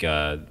you think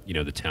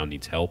the town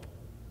needs help,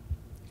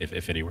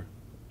 if anywhere?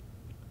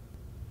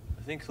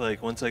 I think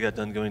like once I got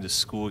done going to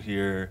school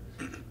here,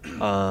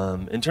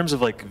 in terms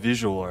of like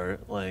visual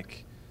art,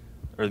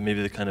 or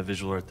maybe the kind of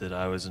visual art that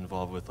I was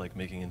involved with, like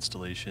making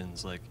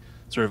installations, like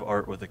sort of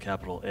art with a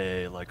capital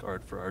A, like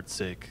art for art's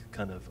sake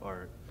kind of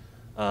art.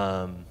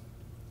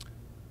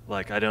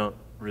 Like I don't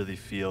really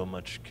feel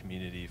much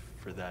community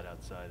for that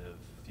outside of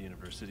the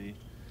university,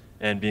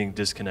 and being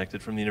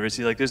disconnected from the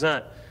university. Like there's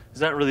not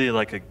really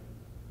like a,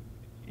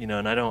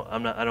 and I don't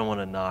want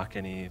to knock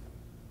any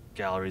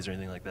galleries or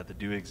anything like that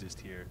do exist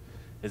here.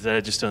 Is that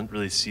I just don't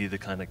really see the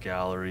kind of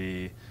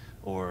gallery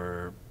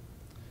or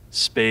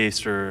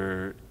space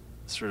or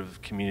sort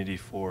of community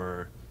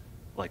for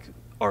like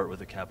art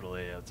with a capital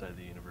A outside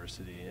the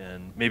university,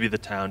 and maybe the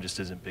town just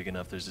isn't big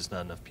enough. There's just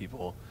not enough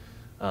people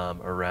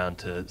around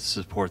to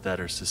support that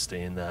or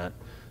sustain that.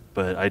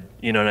 But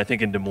and I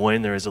think in Des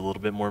Moines there is a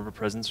little bit more of a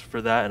presence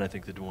for that, and I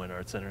think the Des Moines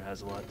Art Center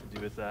has a lot to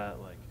do with that.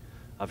 Like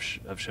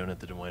I've shown at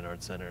the Des Moines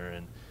Art Center,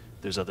 and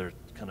there's other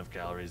kind of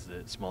galleries,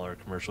 smaller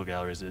commercial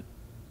galleries that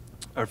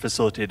are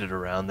facilitated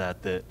around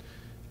that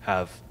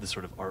have this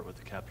sort of art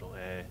with a capital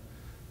A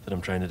that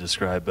I'm trying to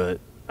describe. But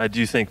I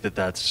do think that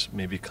that's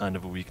maybe kind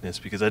of a weakness,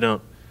 because I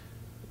don't,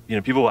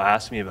 people will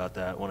ask me about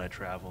that when I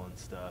travel and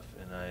stuff,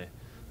 and I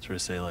sort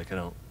of say, like, I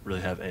don't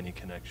really have any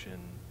connection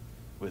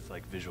with,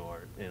 like, visual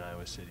art in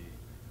Iowa City,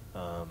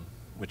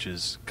 which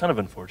is kind of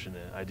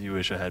unfortunate. I do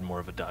wish I had more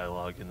of a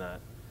dialogue in that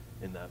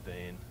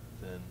vein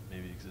than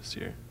maybe exists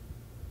here.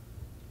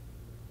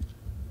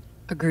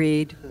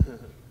 Agreed.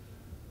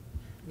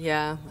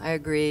 Yeah, I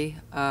agree.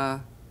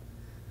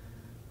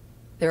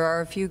 There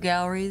are a few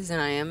galleries,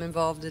 and I am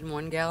involved in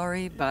one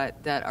gallery,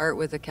 but that art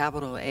with a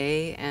capital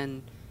A,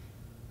 and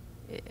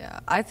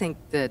I think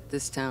that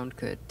this town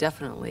could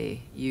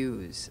definitely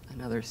use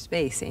another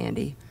space,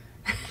 Andy.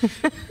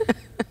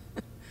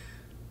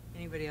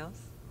 Anybody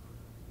else?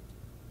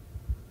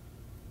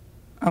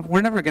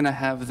 We're never going to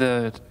have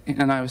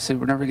in Iowa City,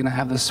 we're never going to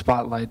have the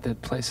spotlight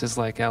that places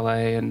like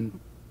LA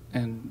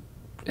and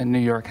New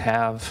York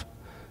have.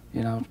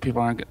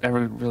 People aren't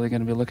ever really going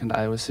to be looking to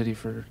Iowa City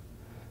for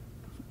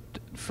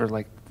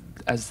like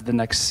as the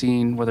next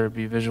scene, whether it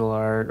be visual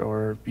art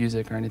or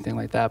music or anything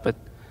like that. But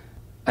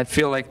I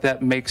feel like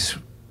that makes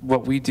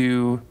what we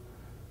do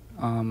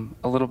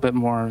a little bit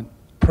more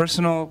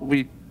personal.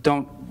 We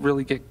don't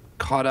really get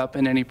caught up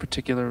in any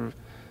particular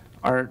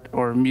art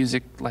or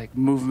music, like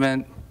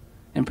movement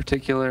in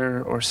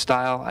particular, or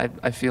style.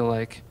 I feel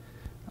like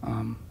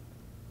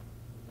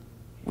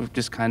we've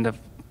just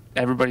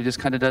everybody just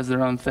kind of does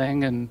their own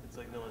thing, and It's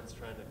like no one's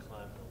trying to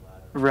climb the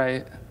ladder.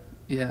 right,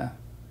 yeah.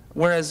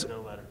 Whereas,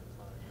 No ladder to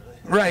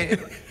climb, really.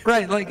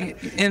 right,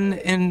 like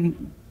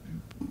in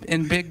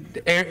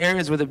big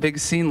areas with a big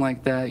scene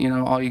like that,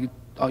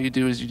 all you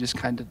do is you just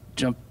kind of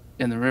jump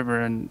in the river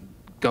and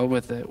go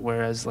with it.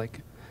 Whereas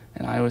like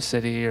in Iowa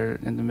City or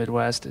in the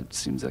Midwest, it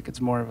seems like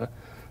it's more of a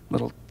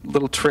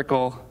little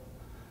trickle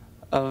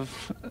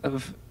of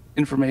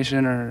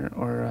information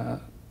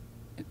or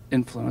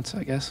influence,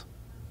 I guess.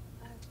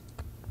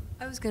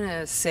 I was going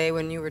to say,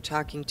 when you were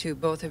talking to,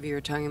 both of you were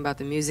talking about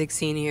the music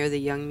scene here, the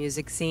young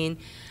music scene.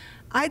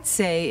 I'd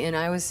say in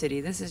Iowa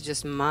City, this is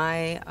just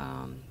my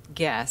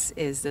guess,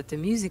 is that the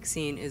music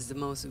scene is the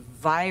most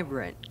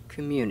vibrant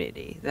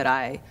community that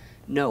I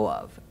know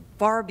of,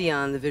 far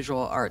beyond the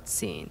visual arts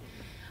scene.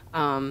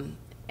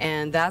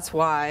 And that's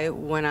why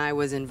when I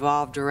was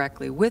involved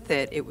directly with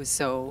it, it was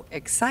so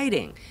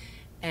exciting.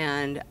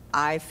 And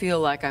I feel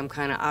like I'm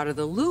kind of out of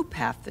the loop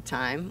half the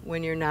time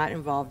when you're not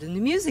involved in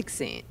the music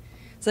scene.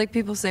 It's like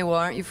people say, well,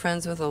 aren't you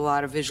friends with a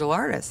lot of visual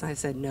artists? And I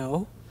said,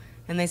 no.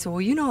 And they said,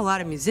 well, you know a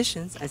lot of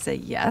musicians. I say,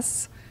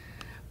 yes.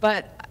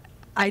 But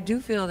I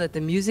do feel that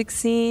the music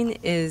scene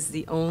is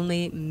the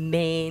only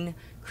main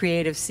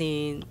creative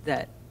scene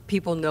that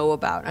people know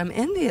about. I'm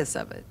envious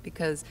of it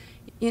because,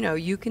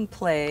 you can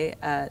play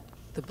at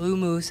the Blue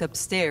Moose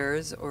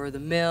upstairs or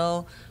the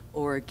Mill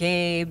or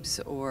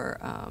Gabe's or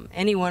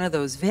any one of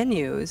those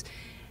venues,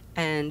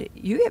 and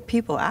you get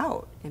people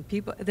out, and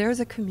there's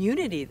a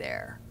community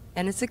there.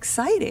 And it's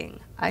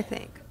exciting, I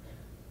think.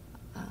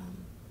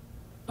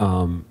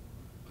 Go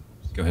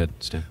ahead,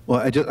 Stan. Well,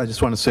 I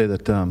just want to say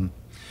that,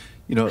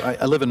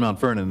 I live in Mount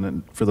Vernon,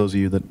 and for those of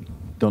you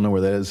that don't know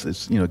where that is,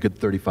 it's, a good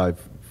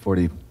 35,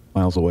 40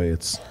 miles away.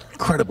 It's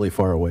incredibly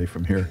far away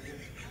from here.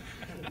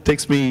 It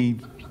takes me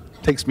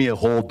a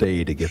whole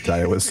day to get to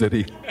Iowa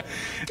City.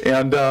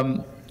 And,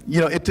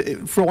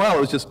 for a while,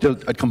 it was just,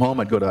 I'd come home,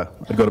 I'd go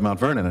to Mount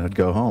Vernon, and I'd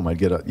go home. I'd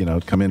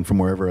come in from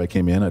wherever I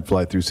came in. I'd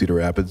fly through Cedar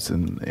Rapids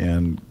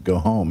and go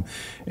home.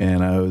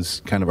 And I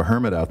was kind of a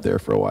hermit out there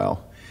for a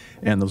while.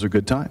 And those are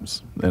good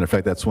times. And in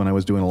fact, that's when I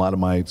was doing a lot of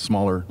my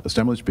smaller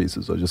assemblage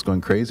pieces. I was just going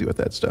crazy with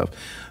that stuff.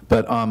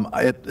 But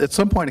at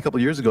some point a couple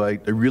of years ago, I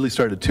really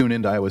started to tune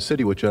into Iowa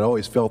City, which I'd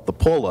always felt the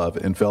pull of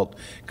and felt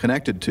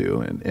connected to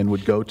and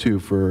would go to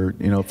for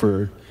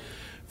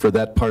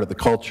that part of the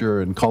culture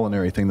and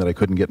culinary thing that I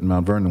couldn't get in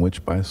Mount Vernon,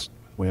 which, by the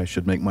way, I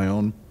should make my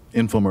own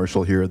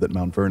infomercial here that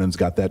Mount Vernon's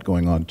got that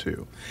going on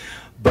too.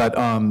 But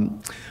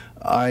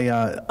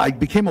I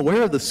became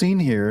aware of the scene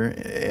here,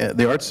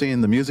 the art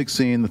scene, the music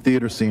scene, the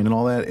theater scene, and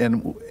all that,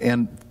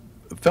 and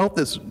felt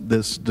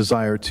this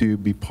desire to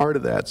be part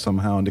of that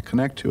somehow and to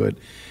connect to it.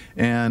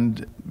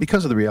 And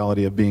because of the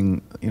reality of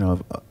being,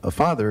 a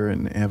father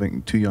and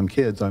having two young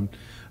kids, I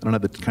don't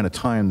have the kind of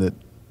time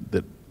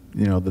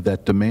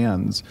that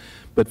demands,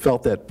 but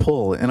felt that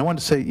pull. And I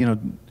wanted to say,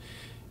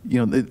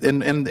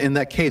 in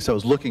that case, I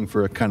was looking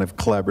for a kind of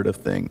collaborative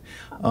thing.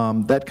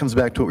 That comes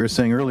back to what we were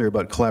saying earlier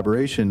about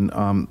collaboration.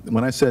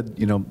 When I said,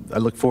 I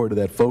look forward to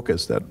that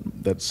focus,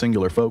 that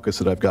singular focus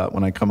that I've got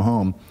when I come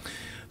home,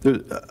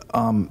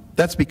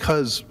 that's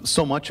because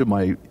so much of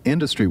my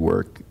industry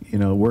work,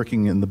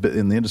 working in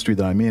the industry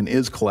that I'm in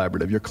is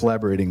collaborative. You're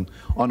collaborating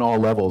on all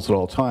levels at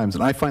all times,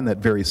 and I find that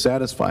very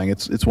satisfying.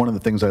 It's one of the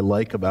things I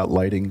like about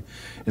lighting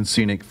and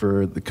scenic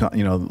for the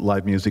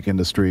live music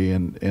industry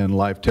and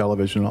live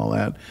television and all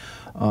that.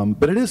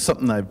 But it is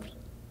something I've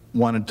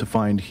wanted to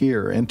find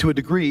here, and to a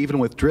degree, even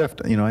with Drift,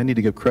 I need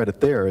to give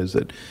credit there. Is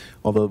that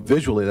although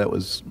visually that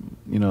was,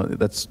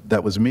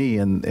 that was me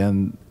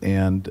and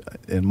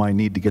my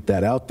need to get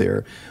that out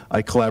there,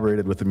 I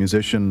collaborated with a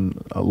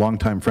musician, a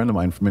longtime friend of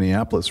mine from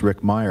Minneapolis,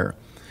 Rick Meyer,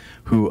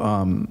 who,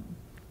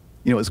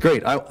 it was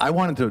great. I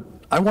wanted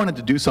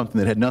to do something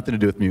that had nothing to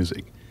do with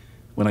music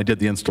when I did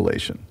the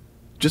installation,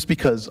 just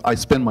because I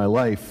spend my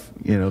life,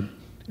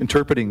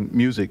 interpreting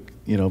music,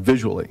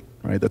 visually.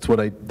 Right,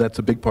 that's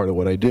a big part of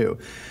what I do,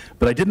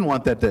 but I didn't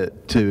want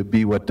that to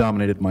be what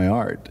dominated my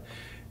art,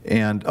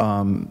 and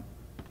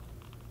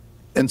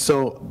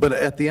so, but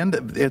at the end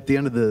of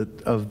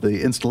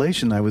the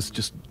installation, I was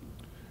just,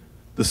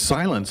 the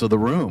silence of the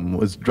room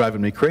was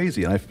driving me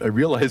crazy, and I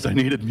realized I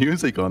needed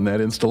music on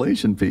that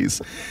installation piece,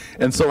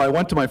 and so I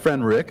went to my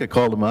friend Rick. I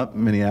called him up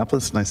in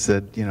Minneapolis, and I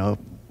said,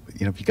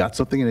 if you got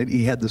something in it,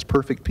 he had this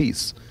perfect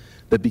piece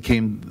that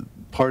became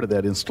part of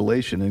that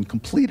installation and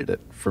completed it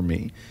for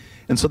me.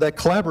 And so that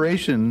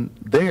collaboration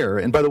there,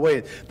 and by the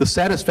way, the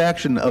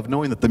satisfaction of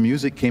knowing that the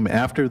music came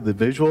after the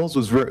visuals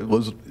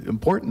was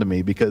important to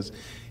me, because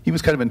he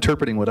was kind of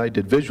interpreting what I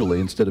did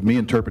visually instead of me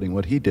interpreting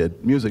what he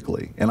did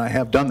musically. And I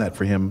have done that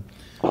for him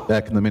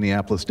back in the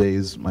Minneapolis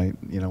days,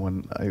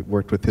 when I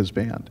worked with his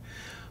band.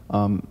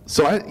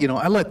 So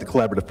I like the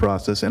collaborative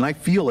process, and I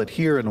feel it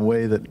here in a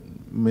way that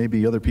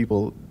maybe other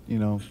people,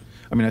 I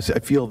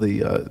feel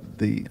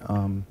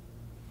the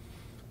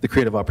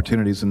creative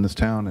opportunities in this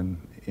town, and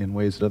in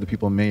ways that other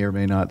people may or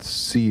may not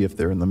see if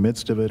they're in the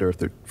midst of it, or if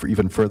they're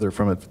even further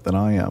from it than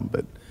I am.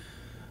 But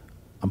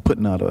I'm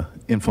putting out an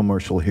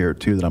infomercial here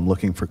too, that I'm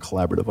looking for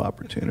collaborative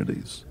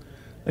opportunities.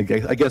 I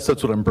guess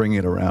that's what I'm bringing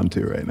it around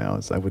to right now.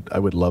 Is I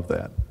would love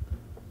that.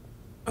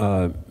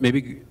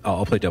 Maybe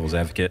I'll play devil's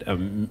advocate.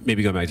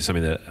 Maybe going back to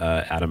something that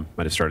Adam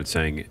might have started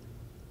saying.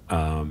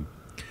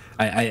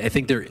 I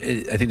think there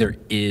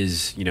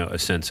is a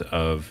sense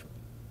of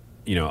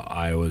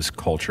Iowa's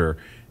culture.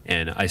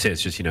 And I say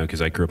it's just,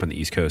 because I grew up on the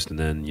East Coast and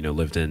then,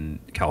 lived in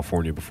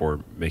California before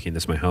making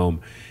this my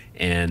home.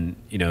 And,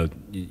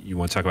 you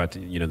want to talk about,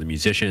 the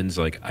musicians,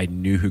 like I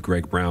knew who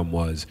Greg Brown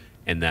was,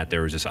 and that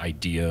there was this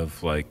idea of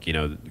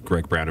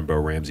Greg Brown and Bo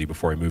Ramsey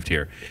before I moved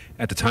here.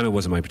 At the time, it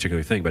wasn't my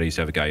particular thing, but I used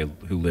to have a guy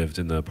who lived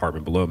in the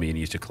apartment below me, and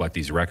he used to collect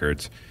these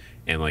records.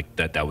 And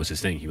that was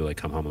his thing. He would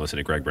come home and listen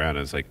to Greg Brown. And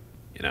I was like,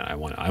 I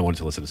wanted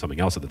to listen to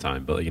something else at the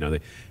time, but,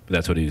 but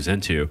that's what he was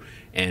into.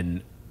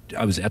 And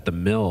I was at the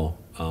Mill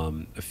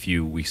a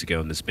few weeks ago,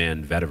 and this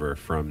band Vetiver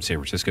from San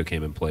Francisco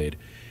came and played,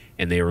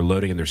 and they were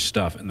loading in their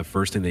stuff, and the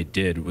first thing they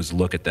did was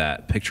look at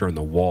that picture on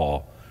the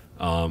wall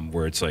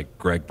where it's like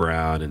Greg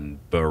Brown and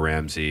Bo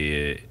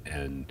Ramsey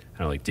and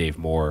Dave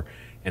Moore,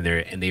 and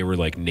they were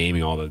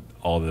naming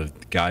all the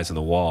guys on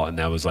the wall, and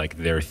that was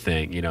their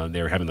thing, and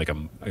they were having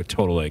a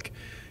total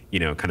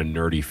kind of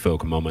nerdy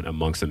folk moment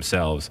amongst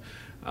themselves.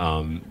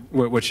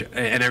 Which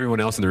and everyone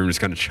else in the room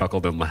just kind of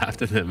chuckled and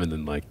laughed at them, and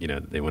then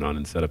they went on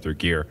and set up their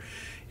gear,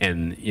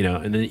 and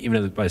and then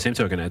even by the same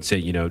token, I'd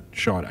say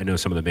Shawn, I know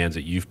some of the bands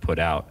that you've put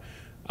out,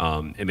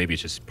 and maybe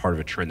it's just part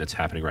of a trend that's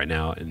happening right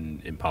now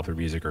in popular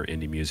music or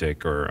indie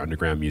music or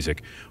underground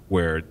music,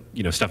 where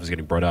stuff is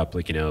getting brought up,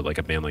 like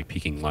a band like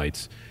Peking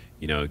Lights,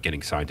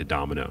 getting signed to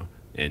Domino,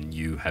 and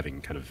you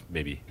having kind of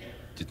maybe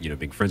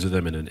being friends with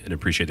them and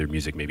appreciate their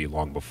music maybe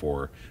long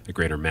before the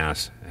greater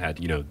mass had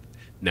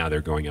now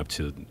they're going up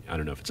to, I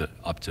don't know if it's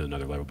up to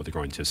another level, but they're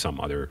going to some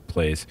other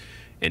place.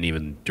 And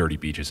even Dirty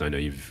Beaches, I know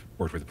you've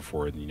worked with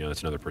before, and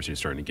that's another person who's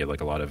starting to get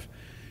a lot of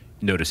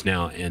notice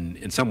now. And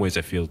in some ways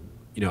I feel,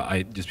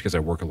 just because I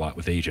work a lot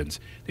with agents,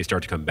 they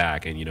start to come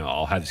back, and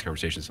I'll have these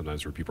conversations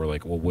sometimes where people are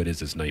like, well, what is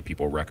this Night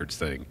People Records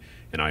thing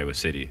in Iowa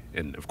City?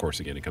 And of course,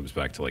 again, it comes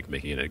back to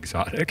making it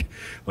exotic.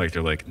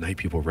 They're like, Night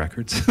People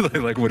Records?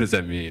 What does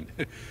that mean?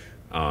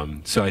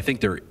 So I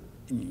think there,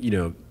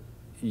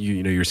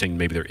 you're saying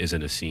maybe there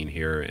isn't a scene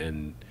here,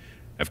 and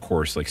of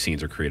course,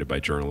 scenes are created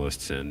by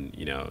journalists, and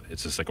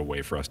it's just a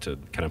way for us to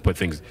kind of put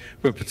things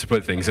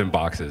in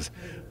boxes.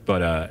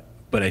 But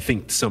I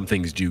think some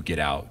things do get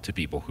out to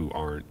people who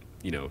aren't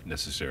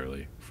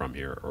necessarily from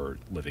here or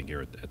living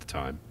here at the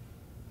time.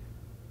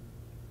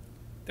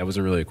 That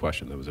wasn't really a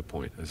question. That was a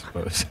point, I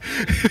suppose.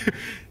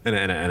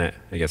 and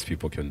I guess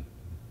people can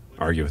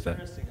argue with that.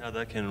 It's interesting how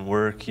that can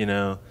work.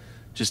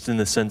 Just in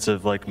the sense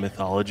of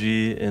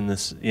mythology, in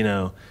this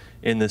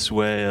in this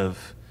way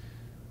of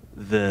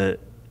the,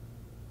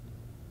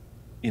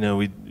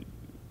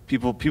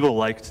 people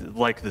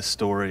like the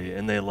story,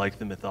 and they like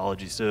the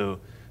mythology. So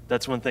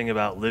that's one thing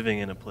about living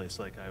in a place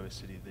like Iowa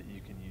City that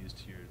you can use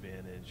to your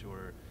advantage,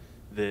 or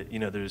that,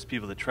 there's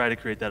people that try to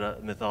create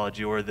that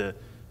mythology, or the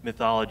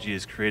mythology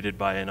is created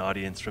by an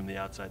audience from the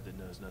outside that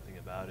knows nothing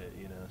about it,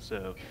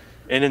 So,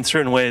 and in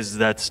certain ways,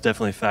 that's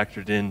definitely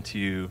factored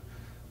into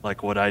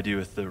what I do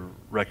with the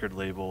record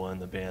label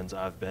and the bands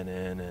I've been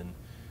in, and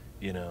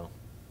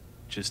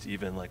just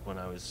even like when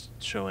I was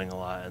showing a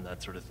lot and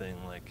that sort of thing,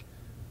 like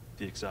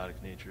the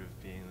exotic nature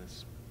of being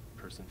this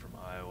person from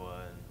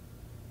Iowa and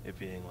it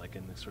being like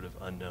in this sort of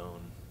unknown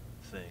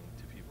thing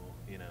to people,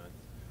 you know,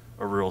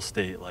 a rural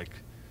state, like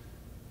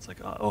it's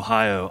like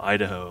Ohio,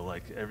 Idaho,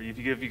 like if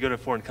you go to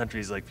foreign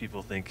countries, like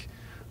people think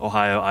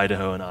Ohio,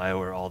 Idaho, and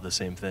Iowa are all the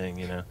same thing,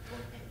 you know.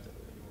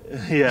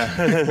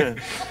 Yeah.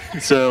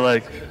 So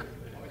like,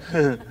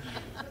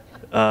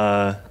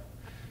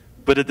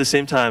 but at the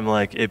same time,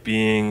 like it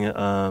being,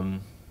 yeah,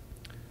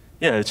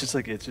 it's just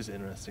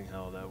interesting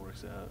how that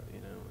works out, you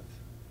know,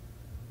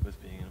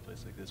 with being in a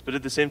place like this. But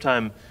at the same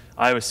time,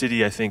 Iowa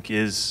City, I think,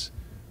 is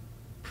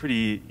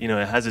pretty, you know,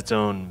 it has its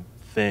own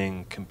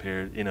thing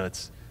compared, you know,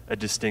 it's a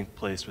distinct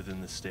place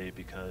within the state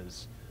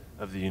because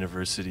of the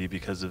university,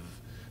 because of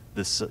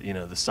this, you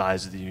know, the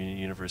size of the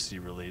university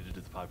related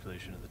to the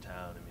population of the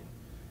town. I mean,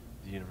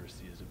 the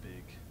university is a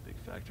big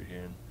factor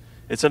here. And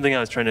it's something I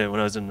was trying to, when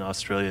I was in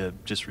Australia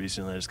just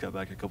recently, I just got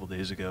back a couple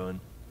days ago, and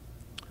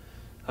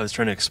I was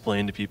trying to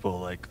explain to people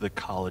like the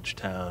college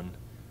town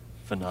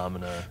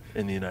phenomena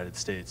in the United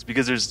States,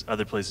 because there's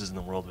other places in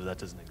the world where that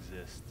doesn't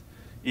exist.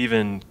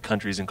 Even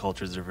countries and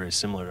cultures that are very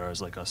similar to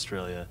ours, like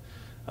Australia,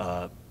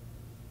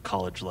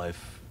 college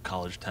life,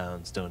 college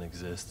towns don't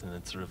exist, and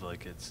it's sort of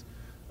like its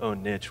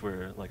own niche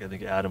where, like I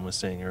think Adam was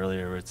saying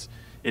earlier, where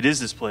it is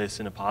this place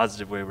in a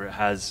positive way where it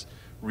has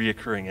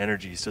reoccurring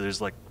energy. So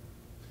there's like,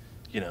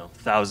 you know,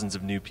 thousands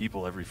of new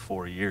people every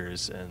 4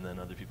 years, and then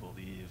other people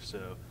leave.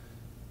 So,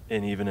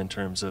 and even in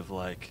terms of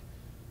like,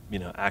 you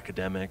know,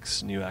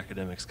 academics, new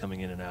academics coming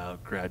in and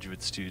out,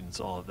 graduate students,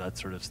 all of that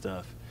sort of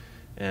stuff.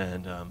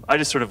 And I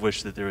just sort of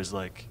wish that there was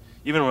like,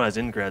 even when I was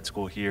in grad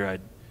school here, I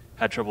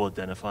had trouble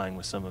identifying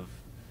with some of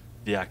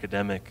the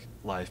academic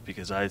life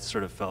because I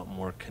sort of felt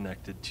more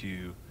connected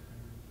to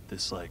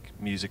this like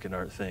music and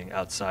art thing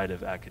outside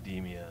of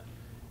academia.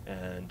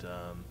 And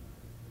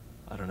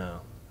I don't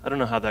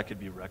know how that could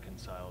be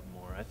reconciled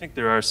more. I think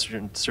there are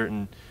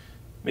certain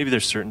maybe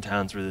there's certain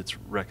towns where it's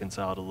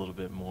reconciled a little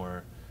bit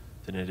more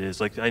than it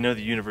is. Like I know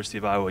the University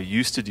of Iowa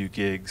used to do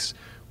gigs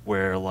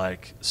where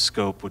like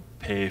Scope would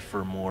pay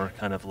for more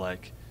kind of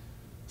like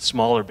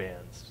smaller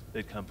bands.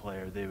 They'd come play,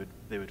 or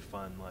they would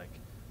fund like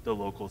the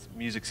local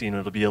music scene.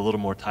 It'll be a little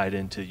more tied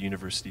into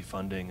university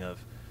funding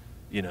of,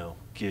 you know,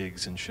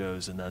 gigs and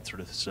shows and that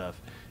sort of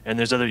stuff. And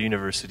there's other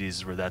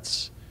universities where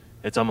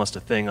it's almost a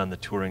thing on the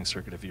touring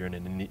circuit if you're in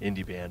an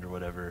indie band or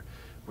whatever,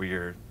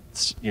 where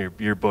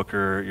your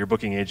booker, your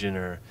booking agent,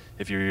 or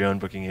if you're your own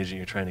booking agent,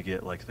 you're trying to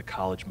get like the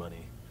college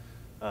money.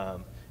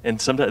 And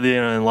sometimes, you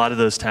know, in a lot of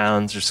those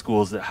towns or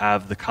schools that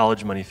have the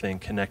college money thing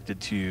connected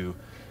to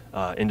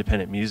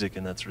independent music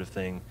and that sort of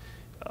thing,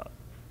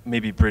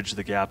 maybe bridge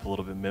the gap a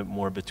little bit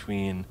more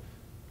between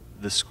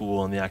the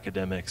school and the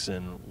academics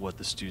and what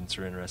the students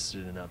are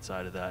interested in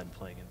outside of that and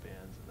playing in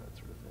bands and that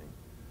sort of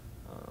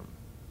thing.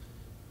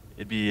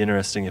 It'd be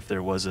interesting if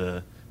there was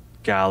a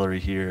gallery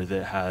here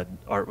that had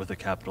art with a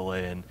capital A,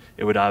 and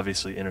it would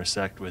obviously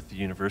intersect with the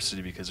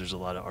university because there's a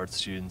lot of art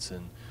students,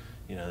 and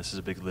you know, this is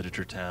a big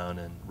literature town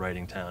and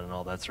writing town and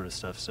all that sort of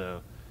stuff.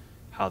 So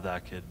how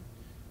that could,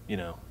 you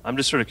know, I'm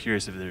just sort of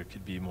curious if there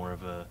could be more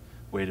of a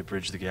way to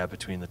bridge the gap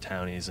between the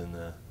townies and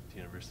the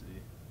university.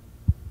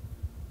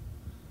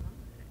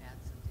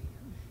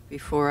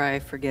 Before I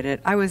forget it,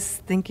 I was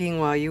thinking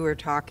while you were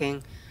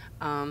talking,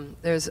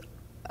 there's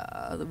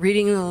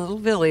reading The Little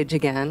Village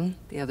again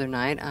the other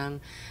night. I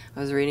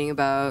was reading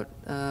about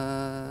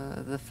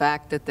the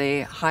fact that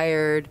they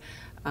hired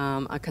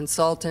a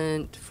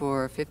consultant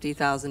for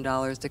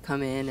 $50,000 to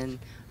come in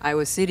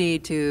Iowa City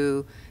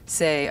to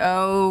say,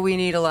 oh, we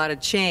need a lot of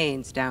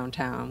chains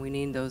downtown. We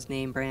need those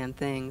name brand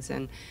things.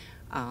 And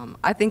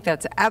I think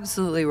that's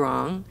absolutely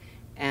wrong.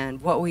 And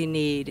what we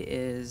need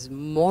is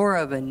more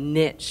of a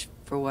niche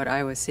for what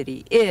Iowa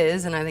City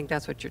is, and I think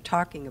that's what you're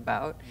talking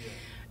about. Yeah.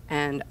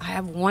 And I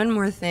have one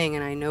more thing,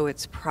 and I know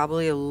it's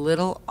probably a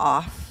little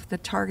off the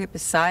target.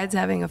 Besides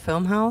having a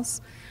film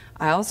house,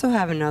 I also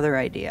have another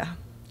idea.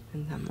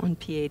 And I'm on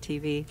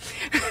PATV.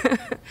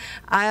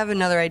 I have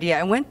another idea.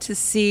 I went to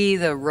see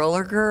the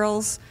Roller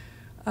Girls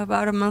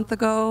about a month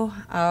ago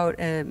out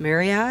at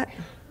Marriott.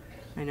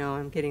 I know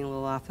I'm getting a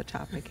little off the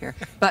topic here.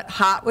 But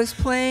Hot was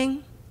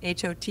playing,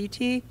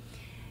 H-O-T-T.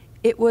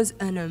 It was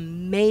an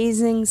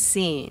amazing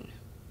scene.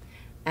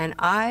 And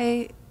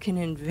I can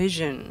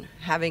envision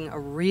having a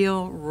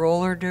real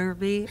roller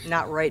derby,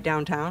 not right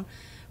downtown,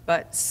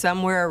 but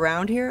somewhere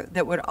around here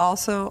that would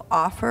also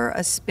offer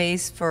a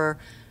space for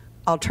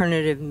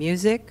alternative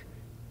music,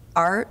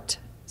 art,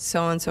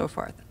 so on and so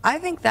forth. I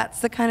think that's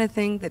the kind of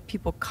thing that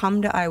people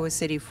come to Iowa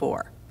City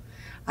for.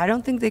 I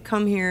don't think they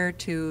come here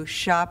to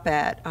shop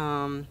at,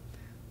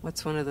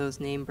 what's one of those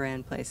name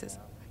brand places?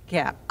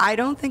 Yeah, I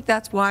don't think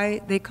that's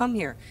why they come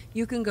here.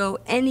 You can go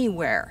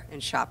anywhere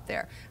and shop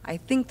there. I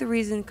think the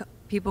reason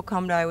people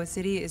come to Iowa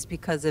City is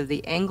because of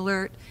the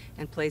Englert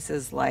and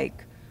places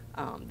like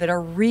that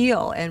are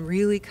real and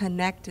really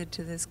connected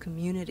to this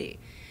community.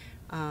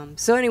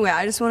 So anyway,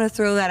 I just want to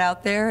throw that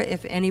out there.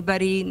 If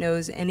anybody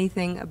knows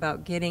anything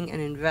about getting an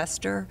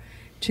investor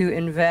to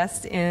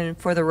invest in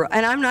for the,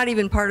 and I'm not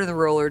even part of the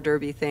roller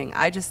derby thing.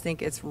 I just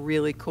think it's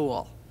really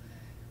cool.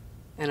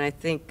 And I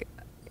think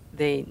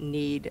they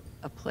need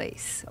a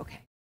place.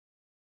 Okay.